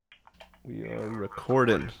We are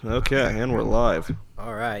recording. Okay, and we're live.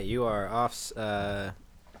 All right, you are off. I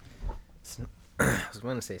was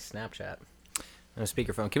going to say Snapchat. On a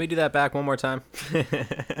speakerphone. Can we do that back one more time?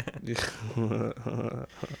 It's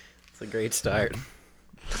a great start.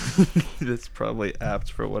 It's probably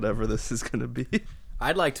apt for whatever this is going to be.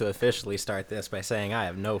 I'd like to officially start this by saying I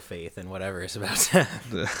have no faith in whatever is about to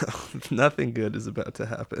happen. Nothing good is about to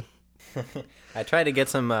happen. I tried to get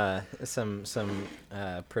some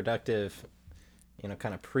productive,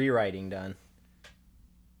 kind of pre-writing done.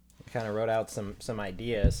 I kind of wrote out some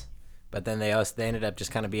ideas, but then they ended up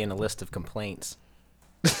just kind of being a list of complaints.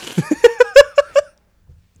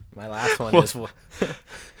 My last one is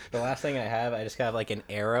the last thing I have. I just have like an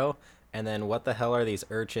arrow, and then what the hell are these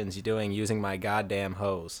urchins doing using my goddamn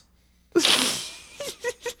hose?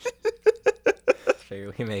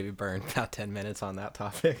 Figure we maybe burned about 10 minutes on that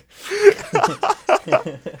topic.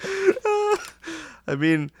 I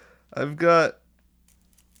mean, I've got...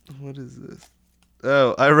 What is this?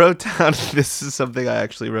 Oh, I wrote down... This is something I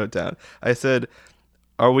actually wrote down. I said,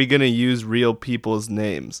 are we going to use real people's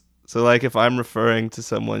names? So, like, if I'm referring to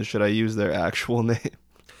someone, should I use their actual name?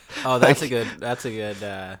 Oh, that's a good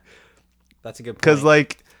point. Because,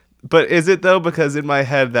 like... But is it, though? Because in my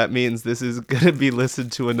head, that means this is going to be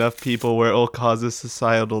listened to enough people where it'll cause a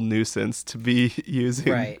societal nuisance to be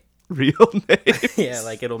using real names. Yeah,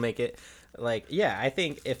 like, it'll make it... Like, yeah, I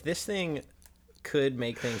think if this thing could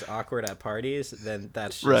make things awkward at parties, then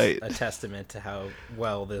that's just a testament to how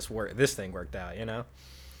well this thing worked out, you know?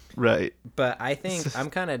 Right. But I think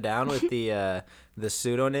I'm kind of down with the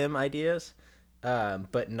pseudonym ideas,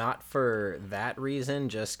 but not for that reason,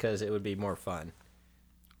 just because it would be more fun.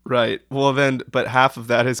 Right. Well, then, but half of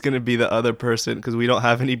that is going to be the other person because we don't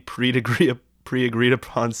have any pre-agreed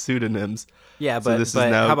upon pseudonyms. Yeah, but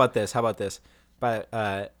how about this? But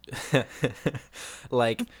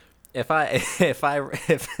like, if I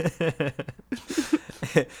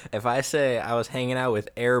say I was hanging out with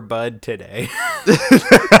Air Bud today.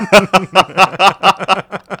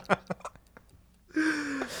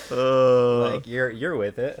 Like you're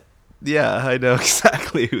with it. Yeah, I know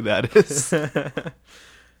exactly who that is.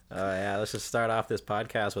 Yeah, let's just start off this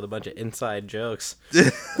podcast with a bunch of inside jokes.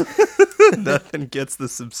 Nothing gets the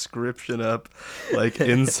subscription up like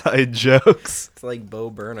inside jokes. It's like Bo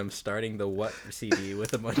Burnham starting the What CD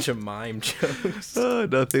with a bunch of mime jokes.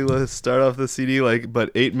 Nothing. Let's start off the CD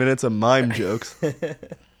but 8 minutes of mime jokes. To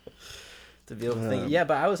be able to think. Yeah,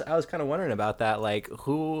 but I was kind of wondering about that. Like,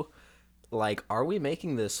 who, like, are we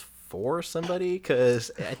making this for somebody?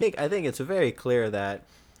 Because I think it's very clear that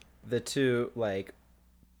the two, like,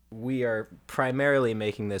 we are primarily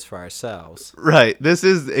making this for ourselves. Right. This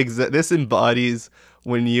embodies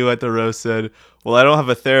when you at the roast said, well, I don't have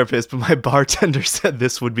a therapist, but my bartender said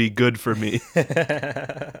this would be good for me.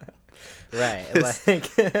 Right.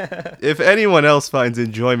 Like, if anyone else finds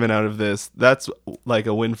enjoyment out of this, that's like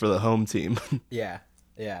a win for the home team. Yeah.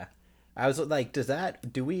 Yeah. I was like,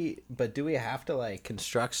 do we have to like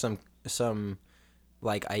construct some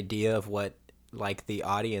like idea of what like the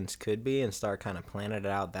audience could be and start kind of planning it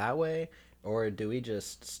out that way, or do we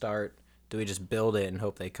just build it and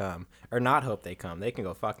hope they come, or not hope they come? They can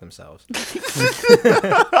go fuck themselves.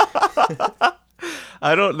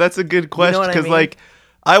 That's a good question, because like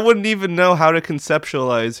I wouldn't even know how to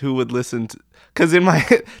conceptualize who would listen to, because in my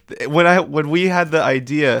when we had the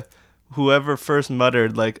idea, whoever first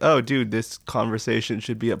muttered like, oh dude, this conversation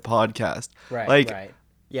should be a podcast, right.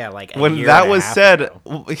 Yeah, like when that was said,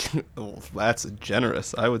 that's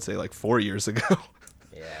generous. I would say like 4 years ago.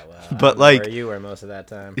 Yeah, well, but like where you were most of that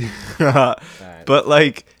time. Right. But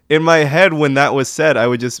like in my head, when that was said, I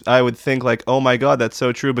would think like, oh my god, that's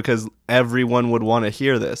so true, because everyone would want to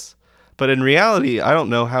hear this. But in reality, I don't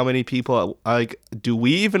know how many people like. Do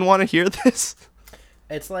we even want to hear this?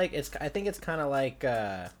 It's like I think it's kind of like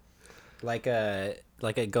a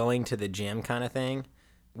going to the gym kind of thing,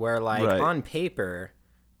 where like on paper,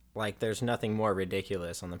 like, there's nothing more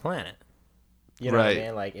ridiculous on the planet. You know what I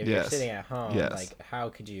mean? Like, if you're sitting at home, like, how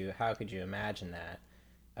could you imagine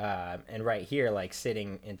that? And right here, like,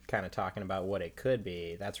 sitting and kind of talking about what it could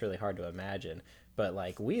be, that's really hard to imagine. But,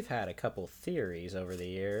 like, we've had a couple theories over the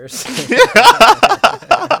years.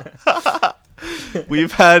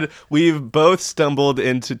 We've both stumbled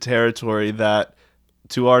into territory that,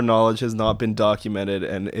 to our knowledge, has not been documented,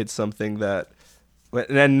 and it's something that...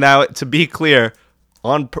 And now, to be clear...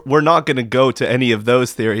 we're not going to go to any of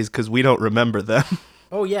those theories because we don't remember them.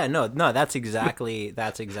 Oh yeah, no, that's exactly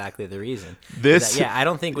the reason. I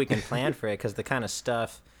don't think we can plan for it, because the kind of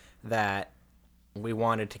stuff that we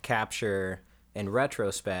wanted to capture in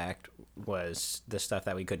retrospect was the stuff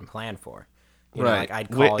that we couldn't plan for. You know, like I'd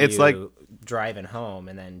call it's you like driving home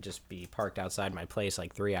and then just be parked outside my place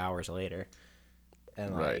like 3 hours later.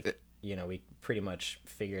 And like, you know, we pretty much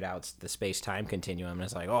figured out the space-time continuum. And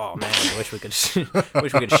it's like, oh man, I wish we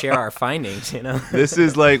could share our findings, you know? This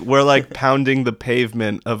is like, we're like pounding the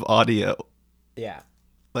pavement of audio. Yeah.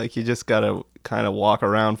 Like you just got to kind of walk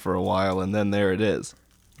around for a while and then there it is.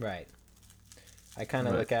 Right. I kind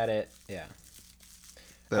of look at it, yeah.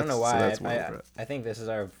 I don't know why. I think this is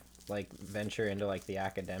our like venture into like the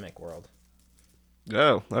academic world.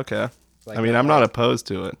 Oh, okay. Like, I mean, I'm not opposed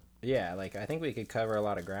to it. Yeah, like I think we could cover a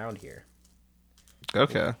lot of ground here.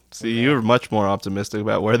 Okay. See, you're much more optimistic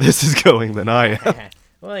about where this is going than I am.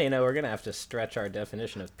 Well, you know, we're gonna have to stretch our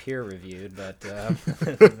definition of peer-reviewed, but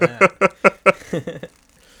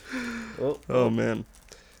oh man.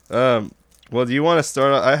 Well, do you want to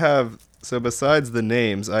start? So besides the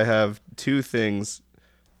names, I have two things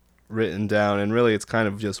written down, and really it's kind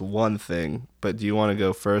of just one thing. But do you want to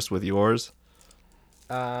go first with yours?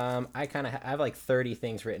 I have like 30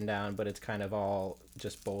 things written down, but it's kind of all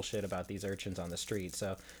just bullshit about these urchins on the street.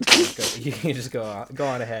 So you can just go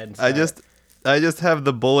on ahead. And start. I just have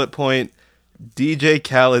the bullet point. DJ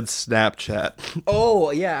Khaled's Snapchat.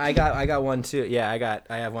 Oh yeah, I got one too. Yeah,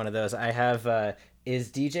 I have one of those. I have. Is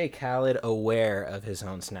DJ Khaled aware of his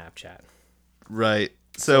own Snapchat? Right.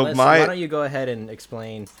 So why don't you go ahead and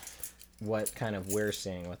explain what kind of we're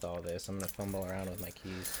seeing with all this? I'm gonna fumble around with my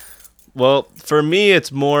keys. Well, for me,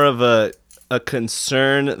 it's more of a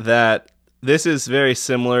concern that this is very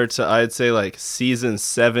similar to, I'd say, like season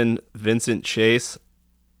 7 Vincent Chase,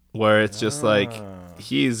 where it's just like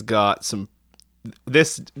he's got some.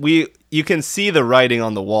 You can see the writing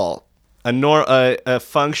on the wall. A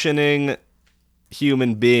functioning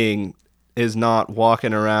human being is not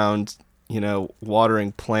walking around, you know,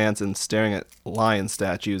 watering plants and staring at lion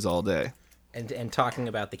statues all day. And talking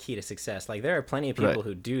about the key to success. Like, there are plenty of people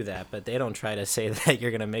who do that, but they don't try to say that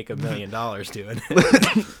you're going to make $1 million doing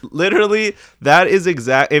it. Literally, that is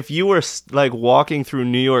exact. If you were, like, walking through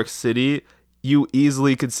New York City, you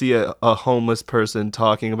easily could see a homeless person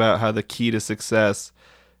talking about how the key to success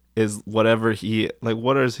is whatever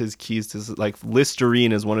what are his keys to, like,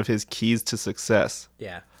 Listerine is one of his keys to success.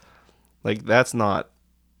 Yeah. Like, I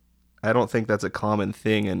don't think that's a common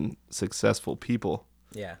thing in successful people.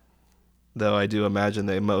 Yeah. Though I do imagine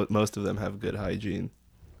most of them have good hygiene.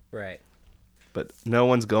 Right. But no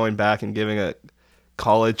one's going back and giving a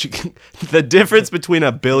college... The difference between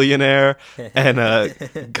a billionaire and a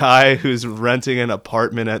guy who's renting an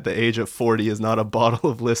apartment at the age of 40 is not a bottle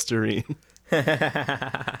of Listerine. I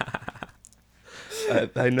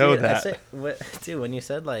know that. Dude, when you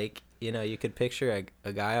said, like, you know, you could picture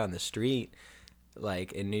a guy on the street,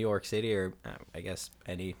 like in New York City or I guess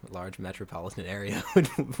any large metropolitan area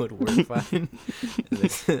would work fine.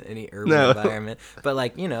 Any urban environment, but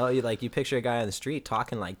like, you know, you picture a guy on the street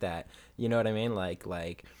talking like that. You know what I mean? Like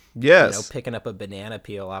yes, you know, picking up a banana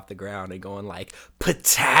peel off the ground and going like,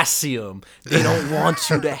 potassium. They don't want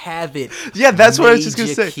you to have it. Yeah, that's what I was just gonna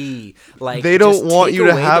say. Key. Like, they don't want you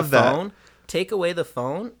to have that. Take away the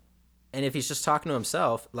phone. And if he's just talking to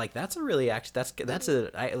himself, like, that's a really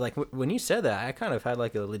when you said that, I kind of had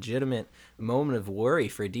like a legitimate moment of worry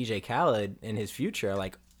for DJ Khaled in his future.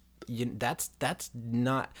 Like, that's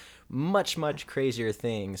not much crazier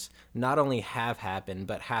things not only have happened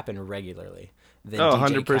but happen regularly than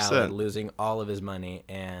DJ 100%. Khaled losing all of his money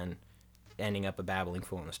and ending up a babbling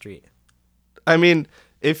fool on the street. I mean,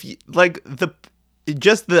 if you, like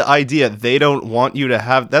just the idea they don't want you to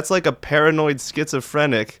have, that's like a paranoid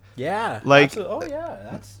schizophrenic. Yeah. Like, absolutely. Oh yeah,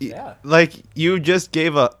 that's yeah. Like, you just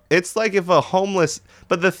gave it's like if a homeless,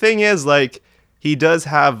 but the thing is, like, he does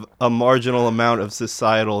have a marginal amount of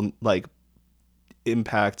societal, like,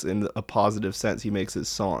 impacts in a positive sense. He makes his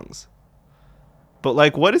songs. But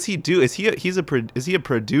like, what does he do? Is he a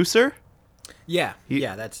producer? Yeah.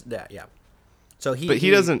 Yeah, that's that, yeah. So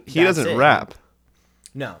he doesn't rap.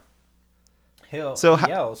 No. He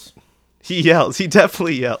yells. He yells. He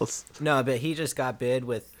definitely yells. No, but he just got bid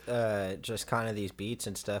with just kind of these beats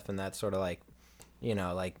and stuff, and that's sort of like, you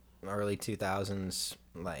know, like early 2000s,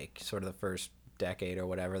 like sort of the first decade or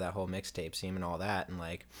whatever, that whole mixtape scene and all that. And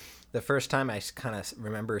like the first time I kind of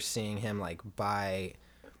remember seeing him like by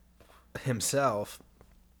himself,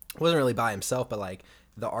 wasn't really by himself, but like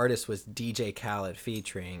the artist was DJ Khaled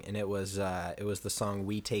featuring, and it was the song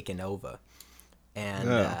 "We Taking Over,"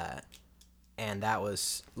 and and that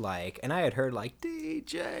was like, and I had heard like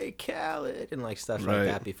DJ Khaled and like stuff like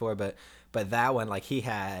that before, but that one, like, he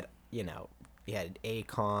had, you know, he had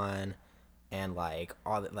Akon and like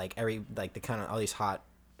all the, like every, like the kind of all these hot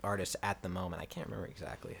artists at the moment. I can't remember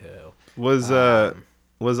exactly who was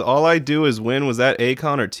Was All I Do Is Win, was that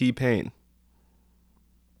Akon or T-Pain?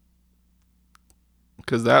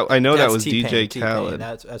 Because I know that was DJ Khaled.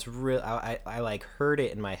 That's real. I like heard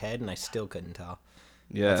it in my head and I still couldn't tell.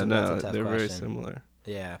 Yeah, they're question. Very similar.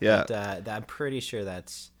 Yeah. Yeah. But I'm pretty sure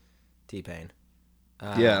that's T-Pain.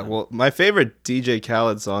 Yeah, well, my favorite DJ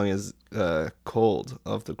Khaled song is Cold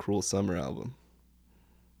of the Cruel Summer album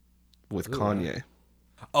with Kanye.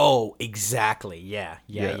 Oh, exactly. Yeah.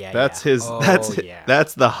 That's his.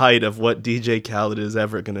 That's the height of what DJ Khaled is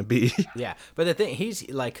ever gonna be. Yeah, but the thing, he's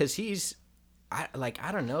like, cause I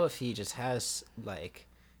don't know if he just has like,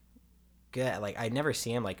 good. Like I never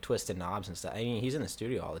see him like twisting knobs and stuff. I mean, he's in the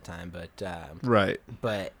studio all the time, but right.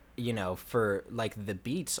 But for like the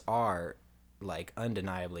beats are like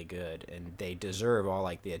undeniably good, and they deserve all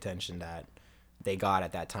like the attention that they got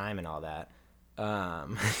at that time and all that. Now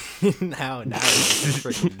it's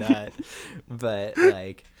freaking nut, but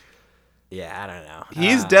like, yeah, I don't know.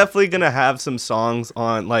 He's definitely gonna have some songs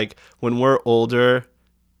on, like, when we're older,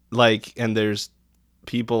 like, and there's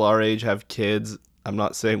people our age have kids. I'm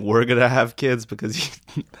not saying we're gonna have kids because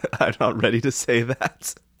I'm not ready to say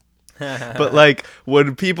that. But like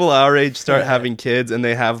when people our age start having kids and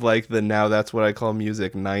they have like the Now That's What I Call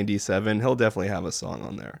Music 97, he'll definitely have a song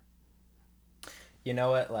on there. You know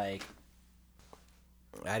what? Like,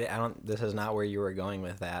 I don't. This is not where you were going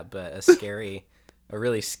with that, but a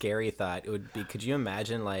really scary thought. It would be. Could you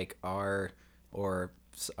imagine like our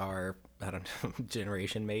I don't know,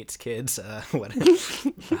 generation mates' kids,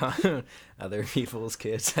 other people's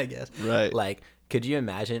kids, I guess. Right. Like, could you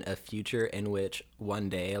imagine a future in which one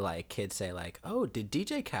day, like, kids say, like, "Oh, did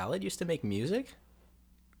DJ Khaled used to make music?"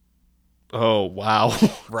 Oh, wow.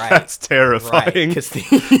 Right. That's terrifying.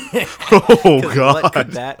 Right. Oh,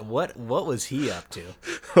 God. What was he up to?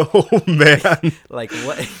 Oh, man. Like,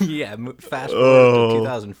 what? Yeah, fast forward to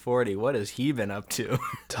 2040. What has he been up to?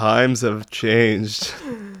 Times have changed.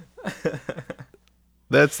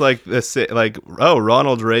 That's like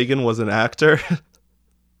Ronald Reagan was an actor.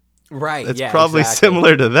 Right. It's probably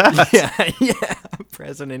similar to that. Yeah.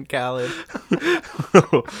 President Khaled.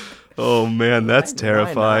 Oh man, that's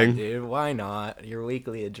terrifying. Why not, dude? Why not? Your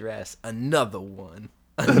weekly address. Another one.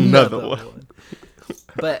 Another one.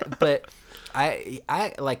 But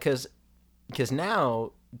I like, cause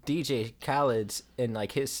now DJ Khaled's in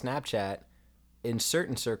like his Snapchat in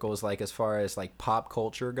certain circles, like as far as like pop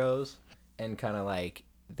culture goes, and kind of like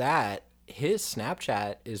that, his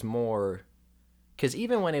Snapchat is more, because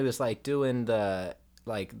even when he was like doing the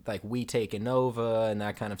like We Taking Nova and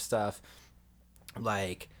that kind of stuff,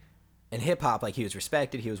 like in hip hop, like he was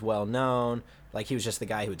respected, he was well known, like he was just the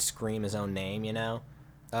guy who would scream his own name, you know.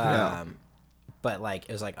 Yeah. But like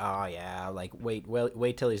it was like, oh yeah, like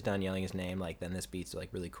wait till he's done yelling his name, like then this beat's like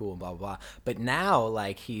really cool and blah blah blah. But now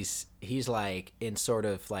like he's like in sort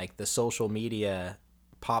of like the social media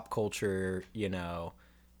pop culture, you know,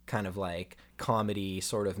 kind of like comedy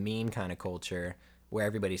sort of meme kind of culture where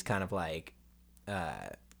everybody's kind of like I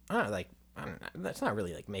don't know, that's not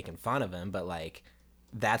really like making fun of him, but like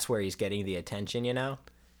that's where he's getting the attention, you know.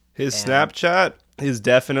 His Snapchat is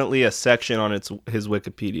definitely a section on his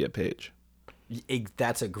Wikipedia page.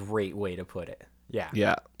 That's a great way to put it. Yeah.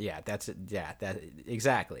 That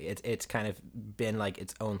exactly. It's kind of been like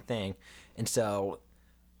its own thing, and so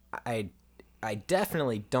I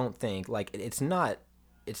definitely don't think like it's not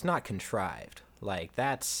contrived. Like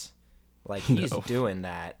that's like he's doing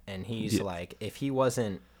that, and he's like, if he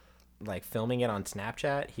wasn't like filming it on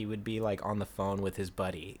Snapchat, he would be like on the phone with his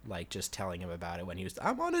buddy, like just telling him about it when he was,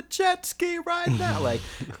 I'm on a jet ski right now, like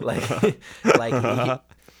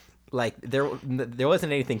there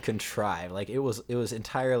wasn't anything contrived. Like it was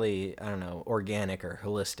entirely, I don't know, organic or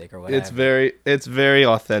holistic or whatever. It's very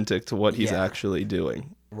authentic to what he's actually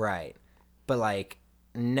doing. Right. But like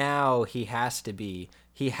now he has to be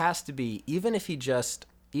even if it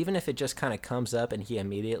just kind of comes up and he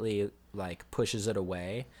immediately like pushes it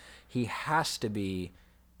away, he has to be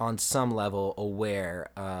on some level aware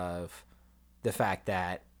of the fact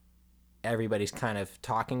that everybody's kind of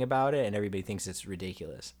talking about it and everybody thinks it's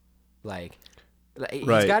ridiculous. Like he's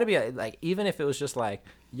got to be like, even if it was just like,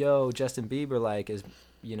 yo, Justin Bieber like is,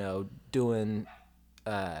 you know, doing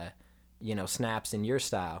you know, snaps in your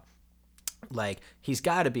style, like he's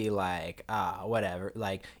got to be like, whatever,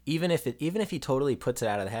 like even if he totally puts it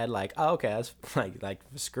out of the head, like, oh, okay, that's like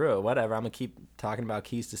screw it, whatever, I'm gonna keep talking about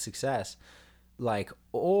keys to success, like,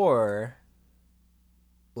 or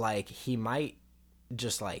like he might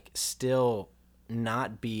just like still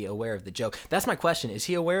not be aware of the joke. That's my question. Is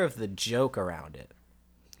he aware of the joke around it?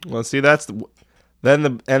 Well, see,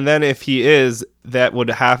 then if he is, that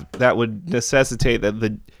would necessitate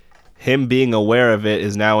that him being aware of it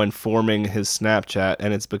is now informing his Snapchat,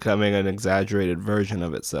 and it's becoming an exaggerated version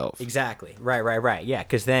of itself. Exactly. Right. Yeah,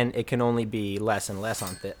 because then it can only be less and less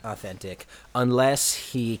authentic unless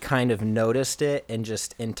he kind of noticed it and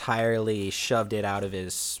just entirely shoved it out of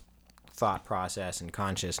his thought process and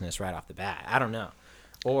consciousness right off the bat. I don't know.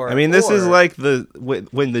 This is like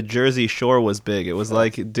when the Jersey Shore was big. It was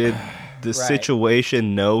like, did the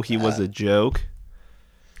situation know he was a joke?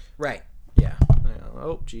 Right. Yeah.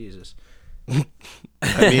 Oh, Jesus. I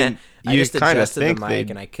mean, I just adjusted the mic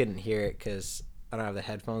and I couldn't hear it because I don't have the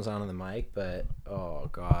headphones on the mic, but oh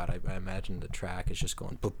God, I imagine the track is just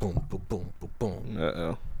going boom, boom, boom, boom, boom, boom.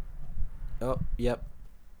 Uh-oh. Oh, yep.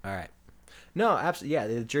 All right. No, absolutely. Yeah,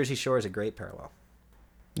 the Jersey Shore is a great parallel.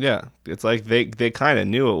 Yeah, it's like they kind of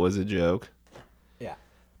knew it was a joke. Yeah.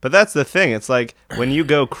 But that's the thing. It's like when you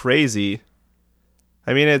go crazy,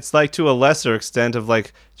 I mean, it's like to a lesser extent of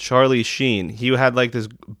like Charlie Sheen. He had like this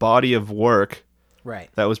body of work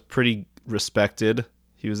that was pretty respected.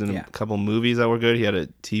 He was in a couple movies that were good. He had a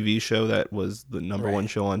TV show that was the number one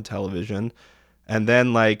show on television. And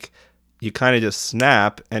then like you kind of just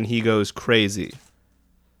snap and he goes crazy.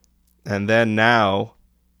 And then now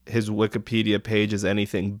his Wikipedia page is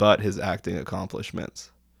anything but his acting accomplishments.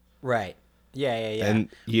 Right. Yeah. And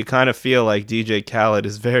you kind of feel like DJ Khaled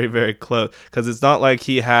is very, very close. Because it's not like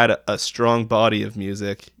he had a strong body of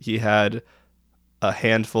music. He had a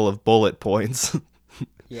handful of bullet points.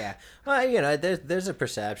 Yeah. Well, there's a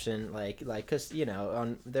perception, because,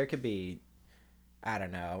 there could be, I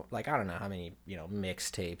don't know how many,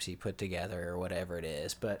 mixtapes he put together or whatever it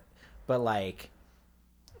is. But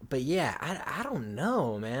yeah, I don't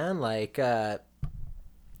know, man. Like, I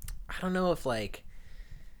don't know if, like,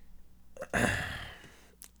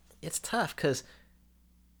 it's tough because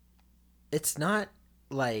it's not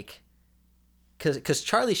like, because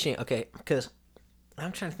Charlie Sheen, okay, because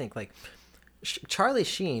I'm trying to think, like, Charlie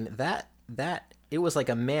Sheen, that it was like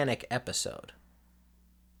a manic episode.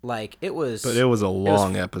 Like, it was... But it was a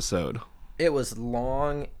long episode. It was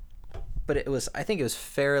long, but I think it was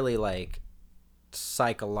fairly, like,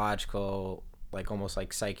 psychological, like almost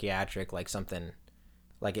like psychiatric, like something,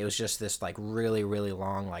 like it was just this like really, really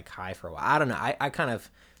long like high for a while. I don't know. I kind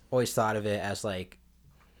of always thought of it as like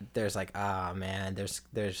there's like, man, there's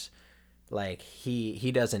like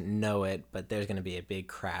he doesn't know it, but there's gonna be a big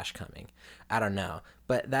crash coming. I don't know,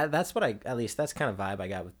 but that's what at least that's kind of vibe I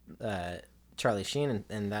got with Charlie Sheen,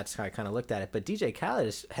 and that's how I kind of looked at it. But DJ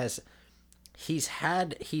Khaled he's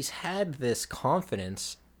had this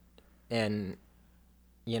confidence and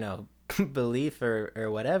belief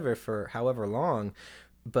or whatever for however long,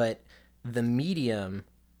 but the medium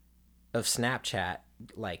of Snapchat,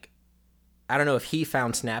 like, I don't know if he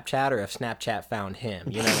found Snapchat or if Snapchat found him.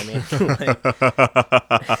 You know what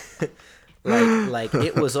I mean? like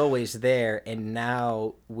it was always there, and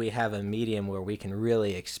now we have a medium where we can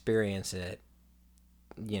really experience it,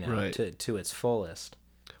 to its fullest.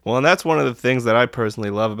 Well, and that's one of the things that I personally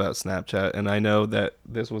love about Snapchat, and I know that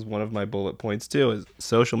this was one of my bullet points too, is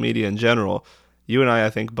social media in general. You and I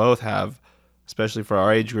think, both have, especially for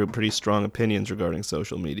our age group, pretty strong opinions regarding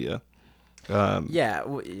social media.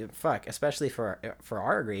 Especially for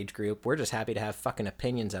our age group, we're just happy to have fucking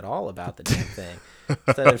opinions at all about the damn thing,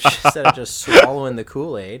 instead of just swallowing the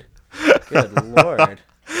Kool-Aid. Good Lord,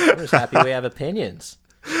 we're just happy we have opinions.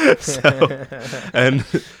 and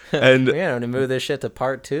to move this shit to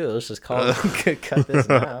part 2. Let's just call it, cut this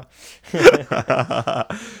now.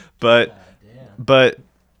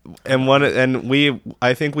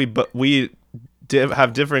 I think we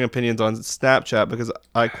have differing opinions on Snapchat, because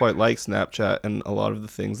I quite like Snapchat and a lot of the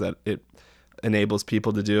things that it enables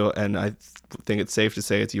people to do, and I think it's safe to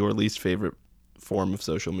say it's your least favorite form of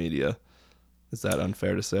social media. Is that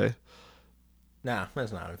unfair to say? No,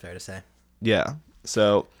 that's not unfair to say. Yeah.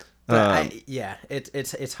 So,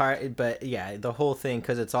 it's hard, but yeah, the whole thing,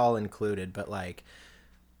 because it's all included. But like,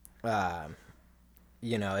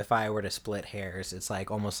 if I were to split hairs, it's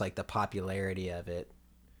like almost like the popularity of it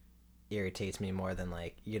irritates me more than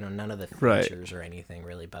like, none of the features or anything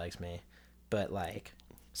really bugs me. But like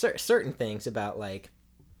certain things about, like,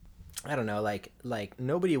 I don't know, like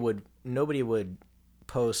nobody would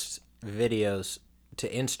post videos to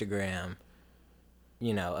Instagram,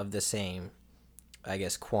 of the same, I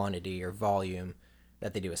guess, quantity or volume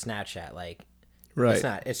that they do with Snapchat. Like,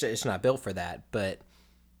 it's not built for that. But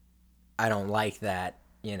I don't like that,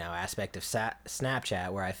 aspect of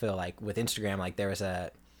Snapchat, where I feel like with Instagram, like there was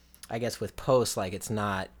I guess with posts, like it's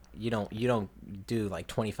not, you don't do like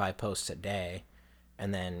 25 posts a day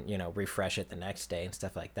and then, refresh it the next day and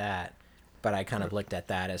stuff like that. But I kind of looked at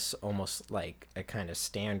that as almost like a kind of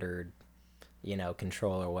standard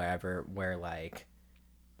control or wherever, where like,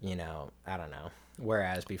 I don't know.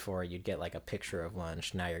 Whereas before you'd get like a picture of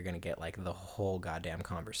lunch, now you're gonna get like the whole goddamn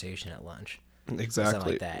conversation at lunch. Exactly.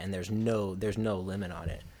 Something like that, and there's no limit on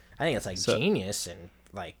it. I think it's like genius, and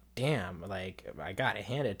like damn, like I gotta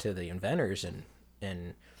hand it to the inventors,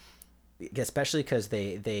 and especially because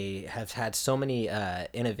they have had so many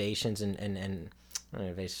innovations and I don't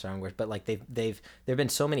know if it's a strong word, but like there've been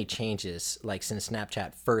so many changes like since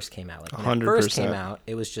Snapchat first came out. Like when 100%. It first came out,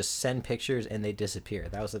 it was just send pictures and they disappear.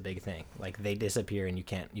 That was the big thing. Like they disappear and you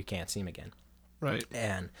can't see them again. Right.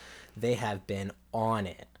 And they have been on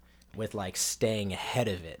it with like staying ahead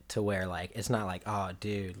of it to where like it's not like, oh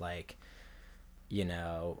dude, like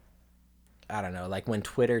I don't know, like when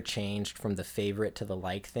Twitter changed from the favorite to the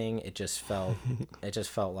like thing, it just felt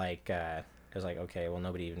like it was like, okay, well,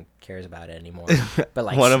 nobody even cares about it anymore. But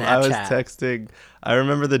like Snapchat, I was texting. I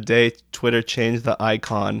remember the day Twitter changed the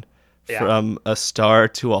icon from a star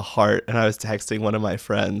to a heart, and I was texting one of my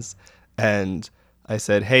friends, and I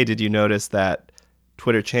said, "Hey, did you notice that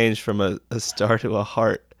Twitter changed from a star to a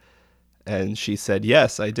heart?" And she said,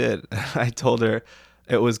 "Yes, I did." I told her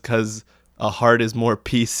it was because a heart is more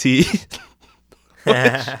PC. In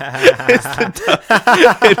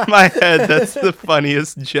my head, that's the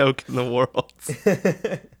funniest joke in the world.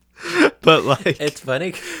 But like, it's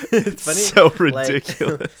funny. So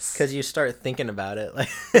ridiculous because you start thinking about it, like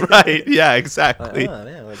right? Yeah, exactly. Like, oh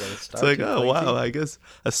man, like a star. It's like, oh wow, I guess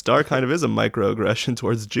a star kind of is a microaggression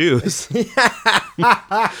towards Jews.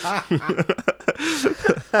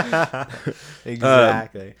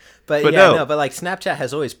 Exactly. But like Snapchat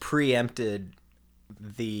has always preempted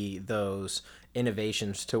those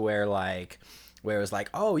innovations to where it was like,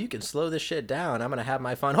 oh, you can slow this shit down, I'm gonna have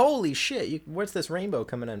my fun, holy shit, what's this rainbow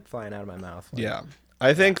coming and flying out of my mouth, like, yeah,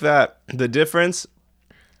 I think that the difference,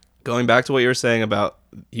 going back to what you were saying about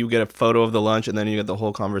you get a photo of the lunch and then you get the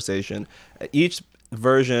whole conversation, each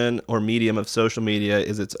version or medium of social media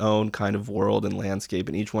is its own kind of world and landscape,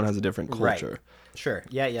 and each one has a different culture. Right. Sure.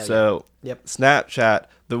 Yeah. So Yep. Snapchat,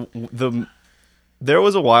 there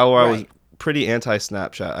was a while where right. I was pretty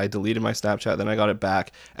anti-Snapchat. I deleted my Snapchat, then I got it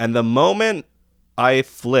back. And the moment I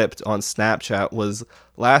flipped on Snapchat was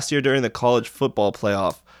last year during the college football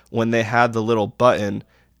playoff when they had the little button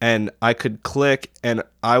and I could click, and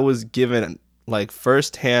I was given like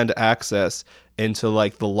first-hand access into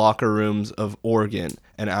like the locker rooms of Oregon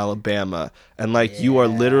and Alabama, and like you are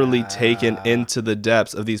literally taken into the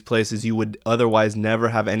depths of these places you would otherwise never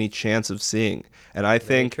have any chance of seeing. And I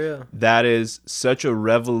think that is such a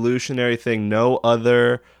revolutionary thing. No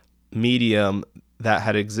other medium that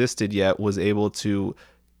had existed yet was able to,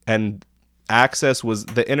 and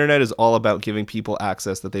the internet is all about giving people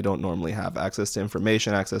access that they don't normally have, access to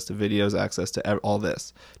information, access to videos, access to all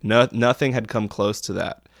this. Nothing had come close to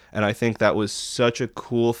that. And I think that was such a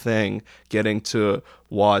cool thing, getting to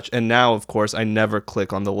watch. And now, of course, I never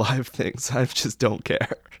click on the live things. I just don't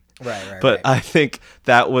care. Right. But I think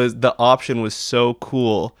the option was so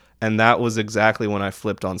cool. And that was exactly when I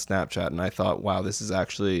flipped on Snapchat. And I thought, wow, this is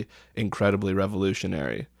actually incredibly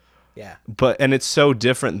revolutionary. Yeah. And it's so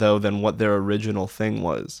different, though, than what their original thing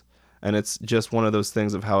was. And it's just one of those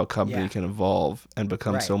things of how a company can evolve and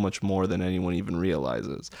become so much more than anyone even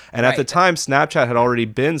realizes. And at the time, Snapchat had already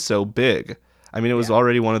been so big. I mean, it was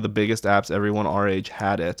already one of the biggest apps. Everyone our age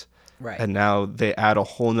had it. Right. And now they add a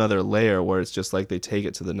whole nother layer where it's just like they take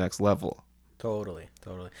it to the next level. Totally.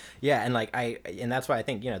 Yeah, and and that's why I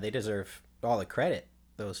think, they deserve all the credit,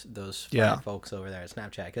 those folks over there at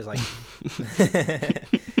Snapchat,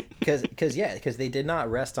 because because they did not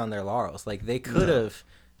rest on their laurels. Like they could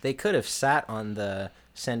have sat on the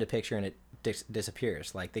send a picture and it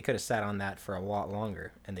disappears. Like they could have sat on that for a lot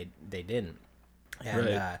longer, and they didn't.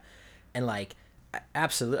 And and like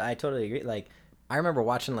absolutely, I totally agree. Like I remember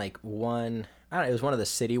watching like one, I don't know, it was one of the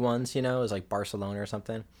city ones. It was like Barcelona or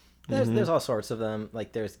something. There's all sorts of them.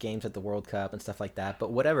 Like there's games at the World Cup and stuff like that.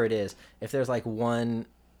 But whatever it is, if there's like one,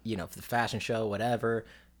 the fashion show, whatever,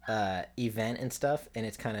 event and stuff, and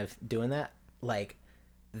it's kind of doing that, like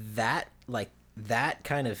that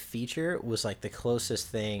kind of feature was like the closest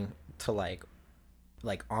thing to like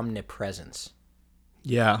omnipresence.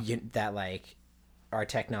 Yeah. That like our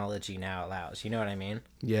technology now allows. You know what I mean?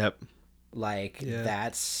 Yep. Like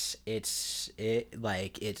it's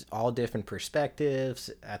all different perspectives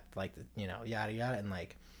at like yada yada, and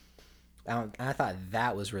like I thought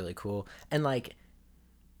that was really cool. And like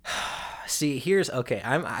see,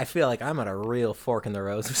 I feel like I'm at a real fork in the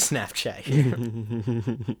road with Snapchat here.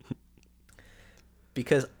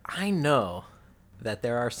 Because I know that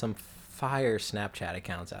there are some fire Snapchat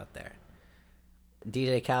accounts out there.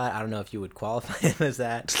 DJ Khaled, I don't know if you would qualify him as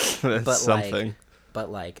that. But something.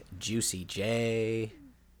 Like Juicy J.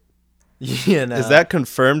 You know. Is that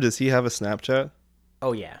confirmed? Does he have a Snapchat?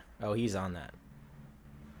 Oh yeah. Oh, he's on that.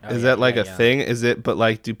 Oh, is that like a thing? Is it? But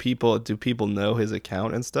like, do people know his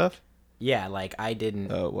account and stuff? Yeah, like I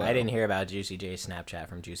didn't. Oh, wow. I didn't hear about Juicy J's Snapchat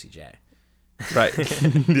from Juicy J. Right.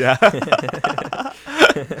 Yeah.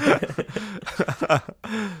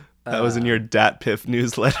 That was in your DatPiff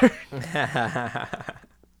newsletter.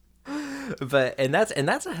 But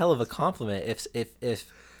that's a hell of a compliment. If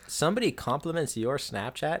somebody compliments your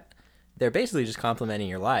Snapchat, they're basically just complimenting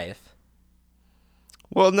your life.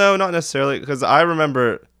 Well, no, not necessarily, because I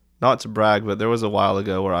remember, not to brag, but there was a while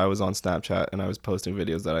ago where I was on Snapchat and I was posting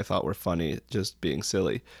videos that I thought were funny, just being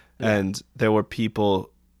silly. Yeah. And there were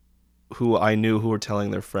people who I knew who were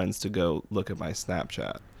telling their friends to go look at my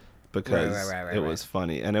Snapchat because it was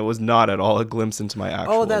funny. And it was not at all a glimpse into my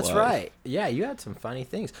actual life. Oh, that's right. Yeah, you had some funny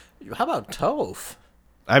things. How about Toph?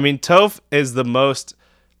 I mean, Toph is the most...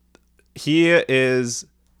 He is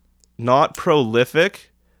not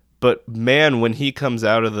prolific, but man, when he comes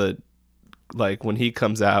out of the... Like, when he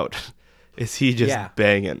comes out, is he just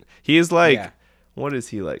banging? He is like... Yeah. What is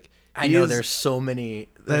he like? I know there's so many...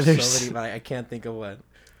 There's so many, but I can't think of one.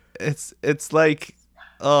 It's like...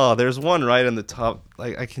 Oh, there's one right on the top.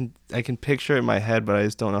 Like, I can picture it in my head, but I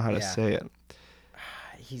just don't know how to say it.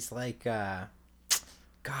 He's like... God...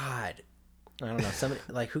 I don't know. Somebody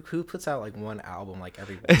like who puts out like one album like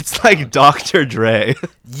every week? It's like Dr. Dre.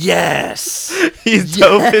 Yes. He's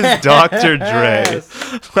dope as Dr. Dre.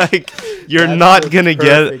 Like you're not getting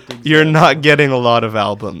a lot of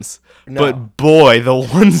albums. No. But boy, the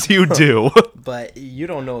ones you do. But you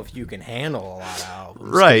don't know if you can handle a lot of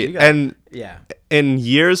albums. Right. And in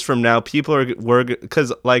years from now, people are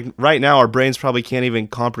because like right now our brains probably can't even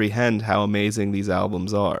comprehend how amazing these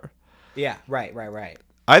albums are. Yeah, right.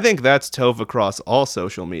 I think that's Toph across all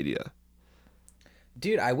social media.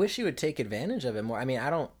 Dude, I wish you would take advantage of it more. I mean,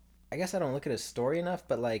 I guess I don't look at his story enough,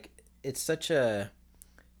 but like it's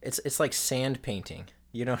like sand painting.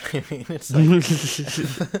 You know what I mean? It's like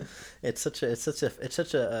it's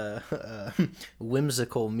such a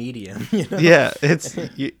whimsical medium, you know? Yeah, it's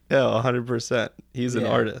 100%. He's an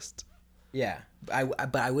artist. Yeah.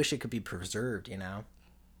 But I wish it could be preserved, you know?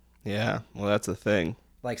 Yeah, well that's the thing.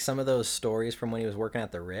 Like some of those stories from when he was working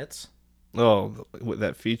at the Ritz. Oh,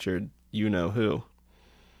 that featured you know who.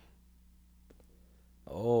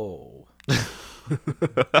 Oh.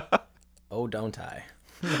 Oh, don't I?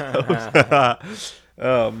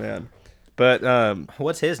 Oh, man. But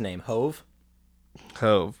what's his name? Hove?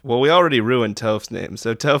 Hove. Well, we already ruined Toph's name,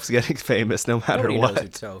 so Toph's getting famous no matter Nobody what.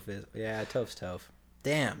 Knows who Toph is. Yeah, Toph's Toph.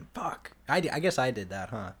 Damn, fuck. I guess I did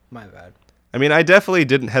that, huh? My bad. I mean, I definitely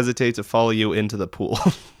didn't hesitate to follow you into the pool.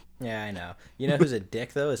 Yeah, I know. You know who's a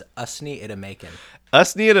dick, though? Is Usni Itamaken.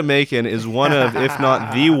 Usni Itamaken is one of, if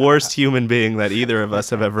not the worst human being that either of us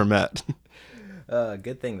have ever met.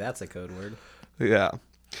 Good thing that's a code word. Yeah.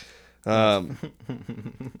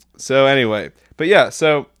 So anyway. But yeah,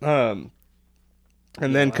 so... and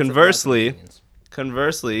then conversely,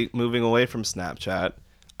 moving away from Snapchat,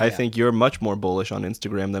 I think you're much more bullish on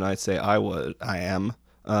Instagram than I'd say I am.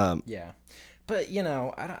 Yeah. But, you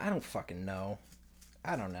know, I don't fucking know.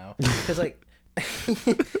 I don't know. Because, like,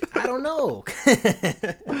 I don't know.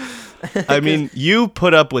 I mean, you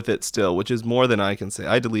put up with it still, which is more than I can say.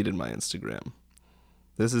 I deleted my Instagram.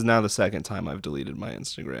 This is now the second time I've deleted my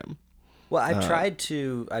Instagram. Well, I've tried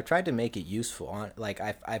to make it useful.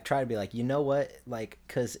 I've tried to be like, you know what? Like,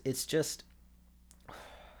 because it's just...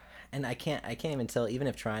 And I can't even tell, even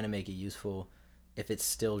if trying to make it useful, if it's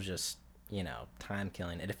still just... you know, time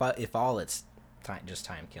killing. And if all it's just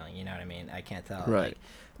time killing, you know what I mean? I can't tell. Right.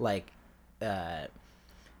 Like that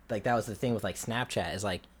was the thing with like Snapchat is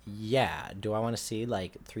like, yeah, do I want to see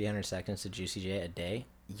like 300 seconds of Juicy J a day?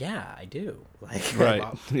 Yeah, I do. Like, right.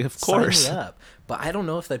 Of course. Sign me up. But I don't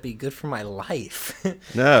know if that'd be good for my life.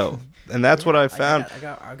 No. And that's what I found.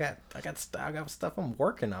 I got stuff I'm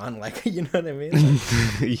working on. Like, you know what I mean?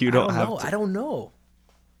 Like, you don't have to. I don't know.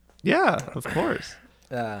 Yeah, of course.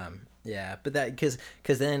 Yeah, but that because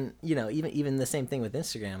then, you know, even the same thing with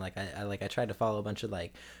Instagram. Like I tried to follow a bunch of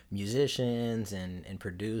like musicians and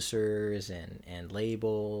producers and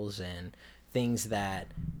labels and things that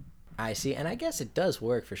I see, and I guess it does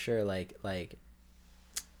work for sure. Like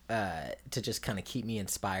to just kind of keep me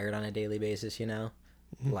inspired on a daily basis, you know.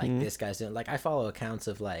 Mm-hmm. Like this guy's doing. Like I follow accounts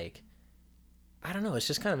of like, I don't know. It's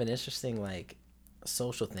just kind of an interesting like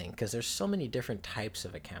social thing because there's so many different types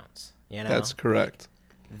of accounts. You know, that's correct. Like,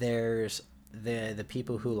 there's the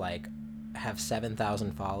people who like have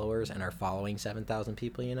 7,000 followers and are following 7,000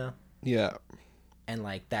 people, you know? Yeah. and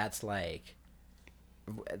like that's like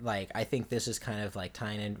I think this is kind of like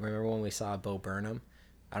tying in. Remember when we saw Bo Burnham?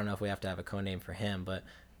 I don't know if we have to have a code name for him, but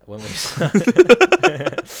when we saw,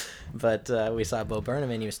 we saw Bo Burnham,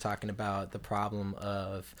 and he was talking about the problem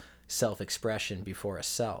of self-expression before a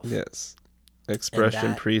self. Yes,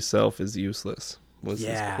 expression pre-self is useless. Was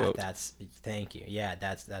his quote. Thank you. Yeah,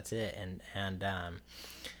 that's it. And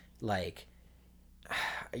like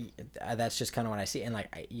that's just kind of what I see. And like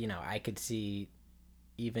I could see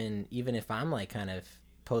even if I'm like kind of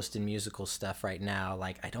posting musical stuff right now,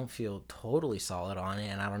 like I don't feel totally solid on it,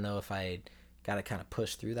 and I don't know if I got to kind of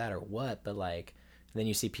push through that or what, but like then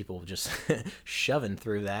you see people just shoving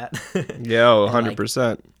through that. Yeah,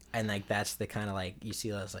 100%. And like that's the kind of like you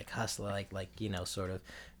see those like hustler like sort of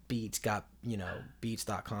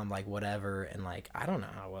beats.com like whatever, and like I don't know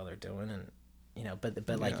how well they're doing, and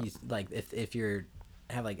but like you like if you're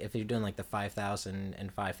doing like the 5,000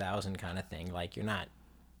 and 5,000 kind of thing, like you're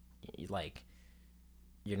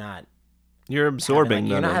absorbing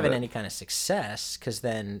you're not having any kind of success, because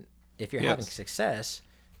then if you're having success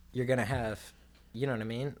you're gonna have, you know what I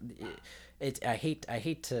mean? I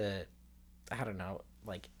hate to, I don't know,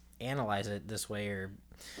 like analyze it this way or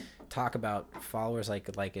talk about followers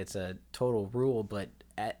like it's a total rule, but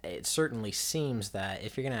it certainly seems that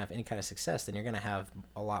if you're gonna have any kind of success, then you're gonna have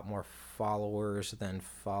a lot more followers than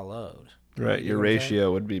followed. Right, your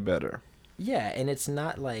ratio would be better. Yeah, and it's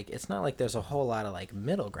not like there's a whole lot of like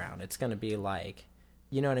middle ground. It's gonna be like,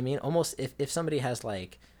 you know what I mean? Almost if somebody has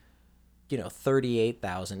like,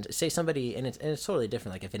 38,000, say somebody, and it's totally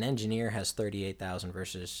different. Like if an engineer has 38,000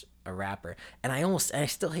 versus a rapper, and I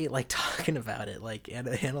still hate like talking about it, like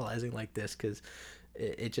analyzing like this, because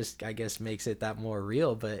it just, I guess, makes it that more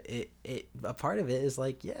real. But a part of it is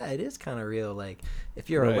like, yeah, it is kind of real. Like if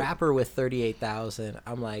you're a rapper with 38,000,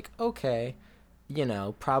 I'm like, okay,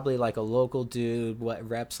 probably like a local dude, what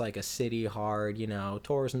reps like a city hard,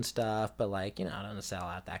 tours and stuff, but like, doesn't sell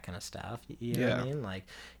out that kind of stuff. You know what I mean? Like,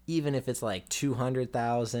 even if it's like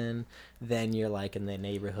 200,000, then you're like in the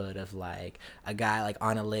neighborhood of like a guy like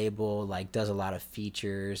on a label, like does a lot of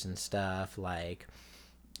features and stuff, like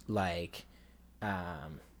a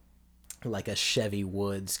Chevy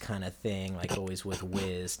Woods kind of thing, like always with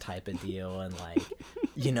Wiz type of deal, and like,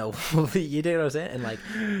 you know what I'm saying? And like,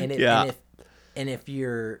 and if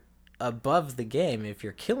you're above the game, if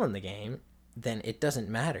you're killing the game, then it doesn't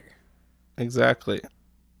matter. Exactly.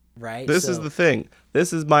 Right? This is the thing.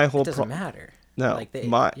 This is my whole It doesn't matter. No. Like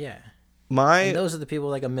and those are the people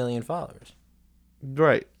with like 1 million followers.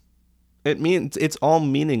 Right. It means it's all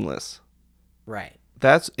meaningless. Right.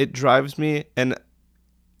 It drives me, and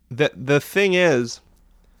the thing is,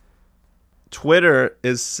 Twitter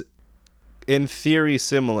is in theory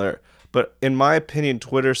similar, but in my opinion,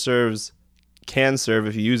 Twitter can serve,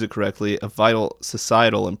 if you use it correctly, a vital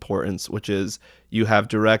societal importance, which is you have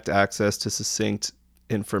direct access to succinct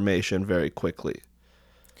information very quickly.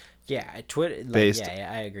 Yeah, Twitter.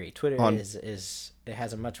 I agree. Twitter is it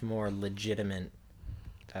has a much more legitimate.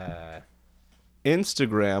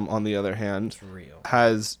 Instagram, on the other hand,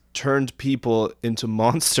 has turned people into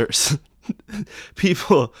monsters.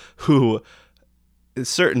 People who.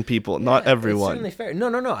 Certain people, not everyone. It's certainly fair. No.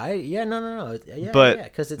 But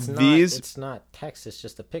because it's not text. It's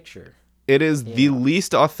just a picture. It is the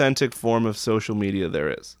least authentic form of social media there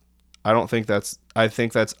is. I think that's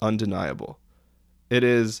undeniable. It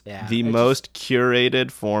is the most curated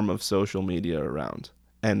form of social media around,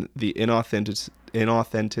 and the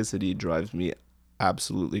inauthenticity drives me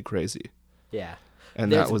absolutely crazy. Yeah, and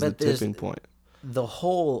that was the tipping point. The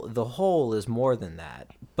whole is more than that,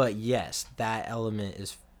 but yes, that element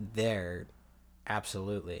is there,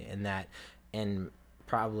 absolutely, and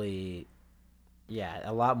probably,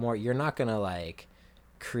 a lot more. You're not gonna like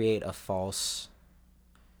create a false,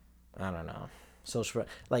 I don't know, social,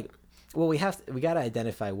 like, well, we gotta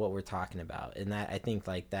identify what we're talking about, and that I think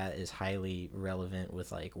like that is highly relevant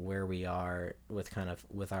with like where we are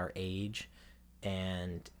with our age,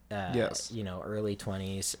 and. Early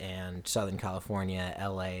 20s and Southern California,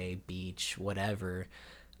 LA, beach, whatever,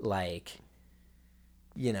 like,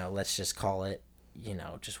 let's just call it,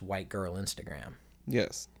 just white girl Instagram.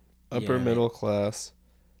 Yes. Upper middle class.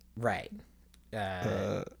 Right.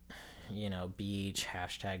 Beach,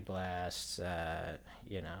 #blasts,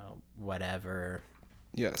 whatever.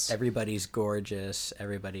 Yes. Everybody's gorgeous.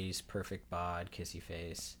 Everybody's perfect bod, kissy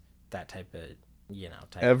face, that type of...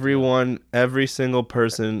 every single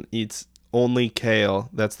person eats only kale.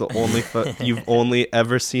 That's the only you've only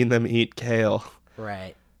ever seen them eat kale.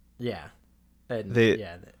 Right. Yeah. And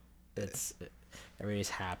it's everybody's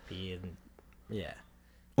happy, and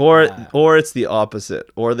Or it's the opposite,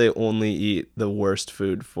 or they only eat the worst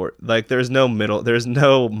food for, like, there's no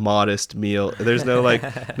modest meal. There's no,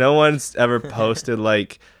 like, no one's ever posted,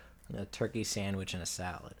 like, a turkey sandwich and a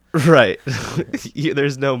salad. Right.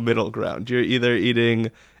 There's no middle ground. You're either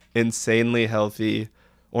eating insanely healthy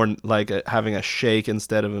or, like, having a shake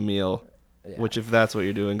instead of a meal, which, if that's what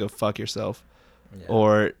you're doing, go fuck yourself. Yeah.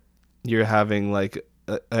 Or you're having, like,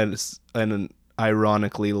 an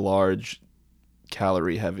ironically large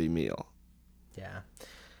calorie heavy meal. Yeah.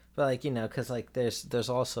 But, like, you know, because, like, there's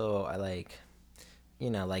also, like, you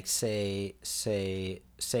know, like, say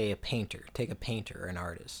a painter. Take a painter or an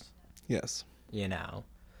artist. Yes. You know,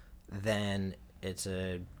 then it's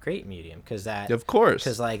a great medium, because that, of course,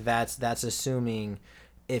 because, like, that's assuming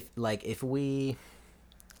if we,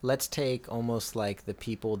 let's take almost like the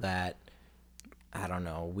people that, I don't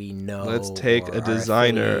know, we know. Let's take a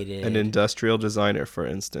designer, an industrial designer, for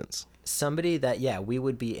instance. Somebody that, yeah, we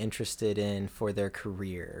would be interested in for their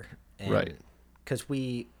career. And, right. Because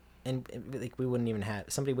we wouldn't even have,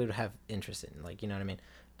 somebody we would have interest in, like, you know what I mean?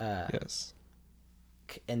 Yes.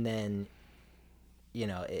 And then, you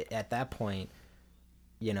know, at that point,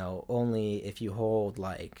 you know, only if you hold,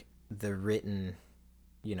 like, the written,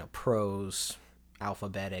 you know, prose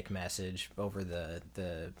alphabetic message over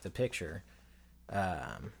the picture,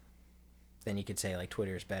 then you could say, like,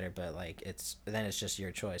 Twitter is better, but, like, it's just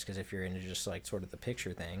your choice, because if you're into just, like, sort of the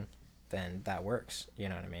picture thing, then that works. You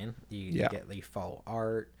know what I mean? You follow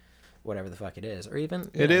art, whatever the fuck it is, or even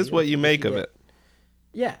it is what you make of it.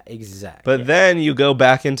 Yeah, exactly. But then you go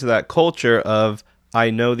back into that culture of, I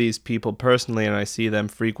know these people personally and I see them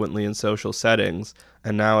frequently in social settings,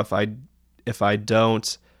 and now if I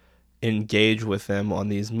don't engage with them on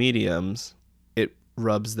these mediums, it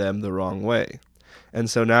rubs them the wrong way. And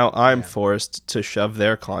so now I'm forced to shove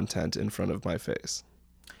their content in front of my face.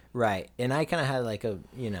 Right. And I kind of had, like, a,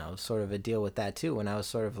 you know, sort of a deal with that too, when I was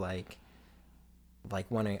sort of like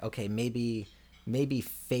wondering, okay, maybe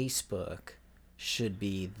Facebook should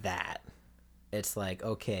be that. It's like,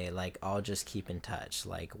 okay, like, I'll just keep in touch.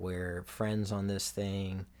 Like, we're friends on this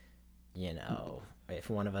thing, you know, if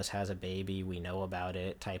one of us has a baby, we know about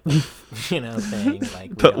it, type of, you know, thing.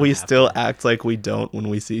 Like, but we still act like we don't when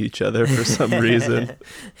we see each other for some reason.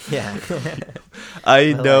 Yeah.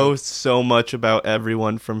 I know so much about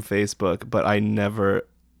everyone from Facebook, but I never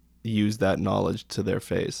use that knowledge to their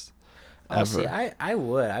face. Oh, see, I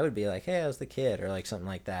would be like, hey, I was the kid, or, like, something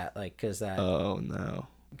like that, like, because that. Oh no.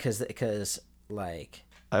 Because like,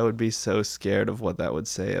 I would be so scared of what that would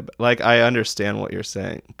say about, like, I understand what you're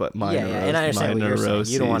saying, but my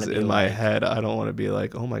neuroses in my head, I don't want to be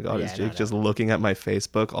like, oh my god, is Jake just looking at my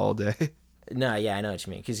Facebook all day? No, yeah, I know what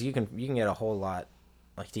you mean, because you can get a whole lot,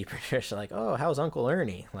 like, deeper into, like, oh, how's Uncle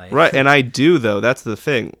Ernie, like. Right. And I do, though. That's the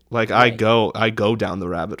thing, like, right. I go down the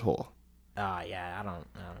rabbit hole. Yeah, I don't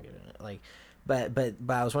get it, like. But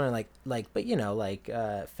I was wondering, but, you know, like,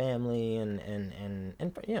 family and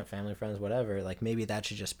you know, family, friends, whatever, like, maybe that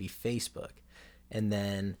should just be Facebook, and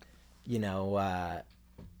then, you know,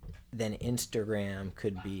 then Instagram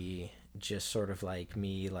could be just sort of like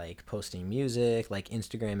me, like, posting music. Like,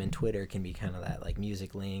 Instagram and Twitter can be kind of that, like,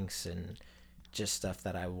 music links and just stuff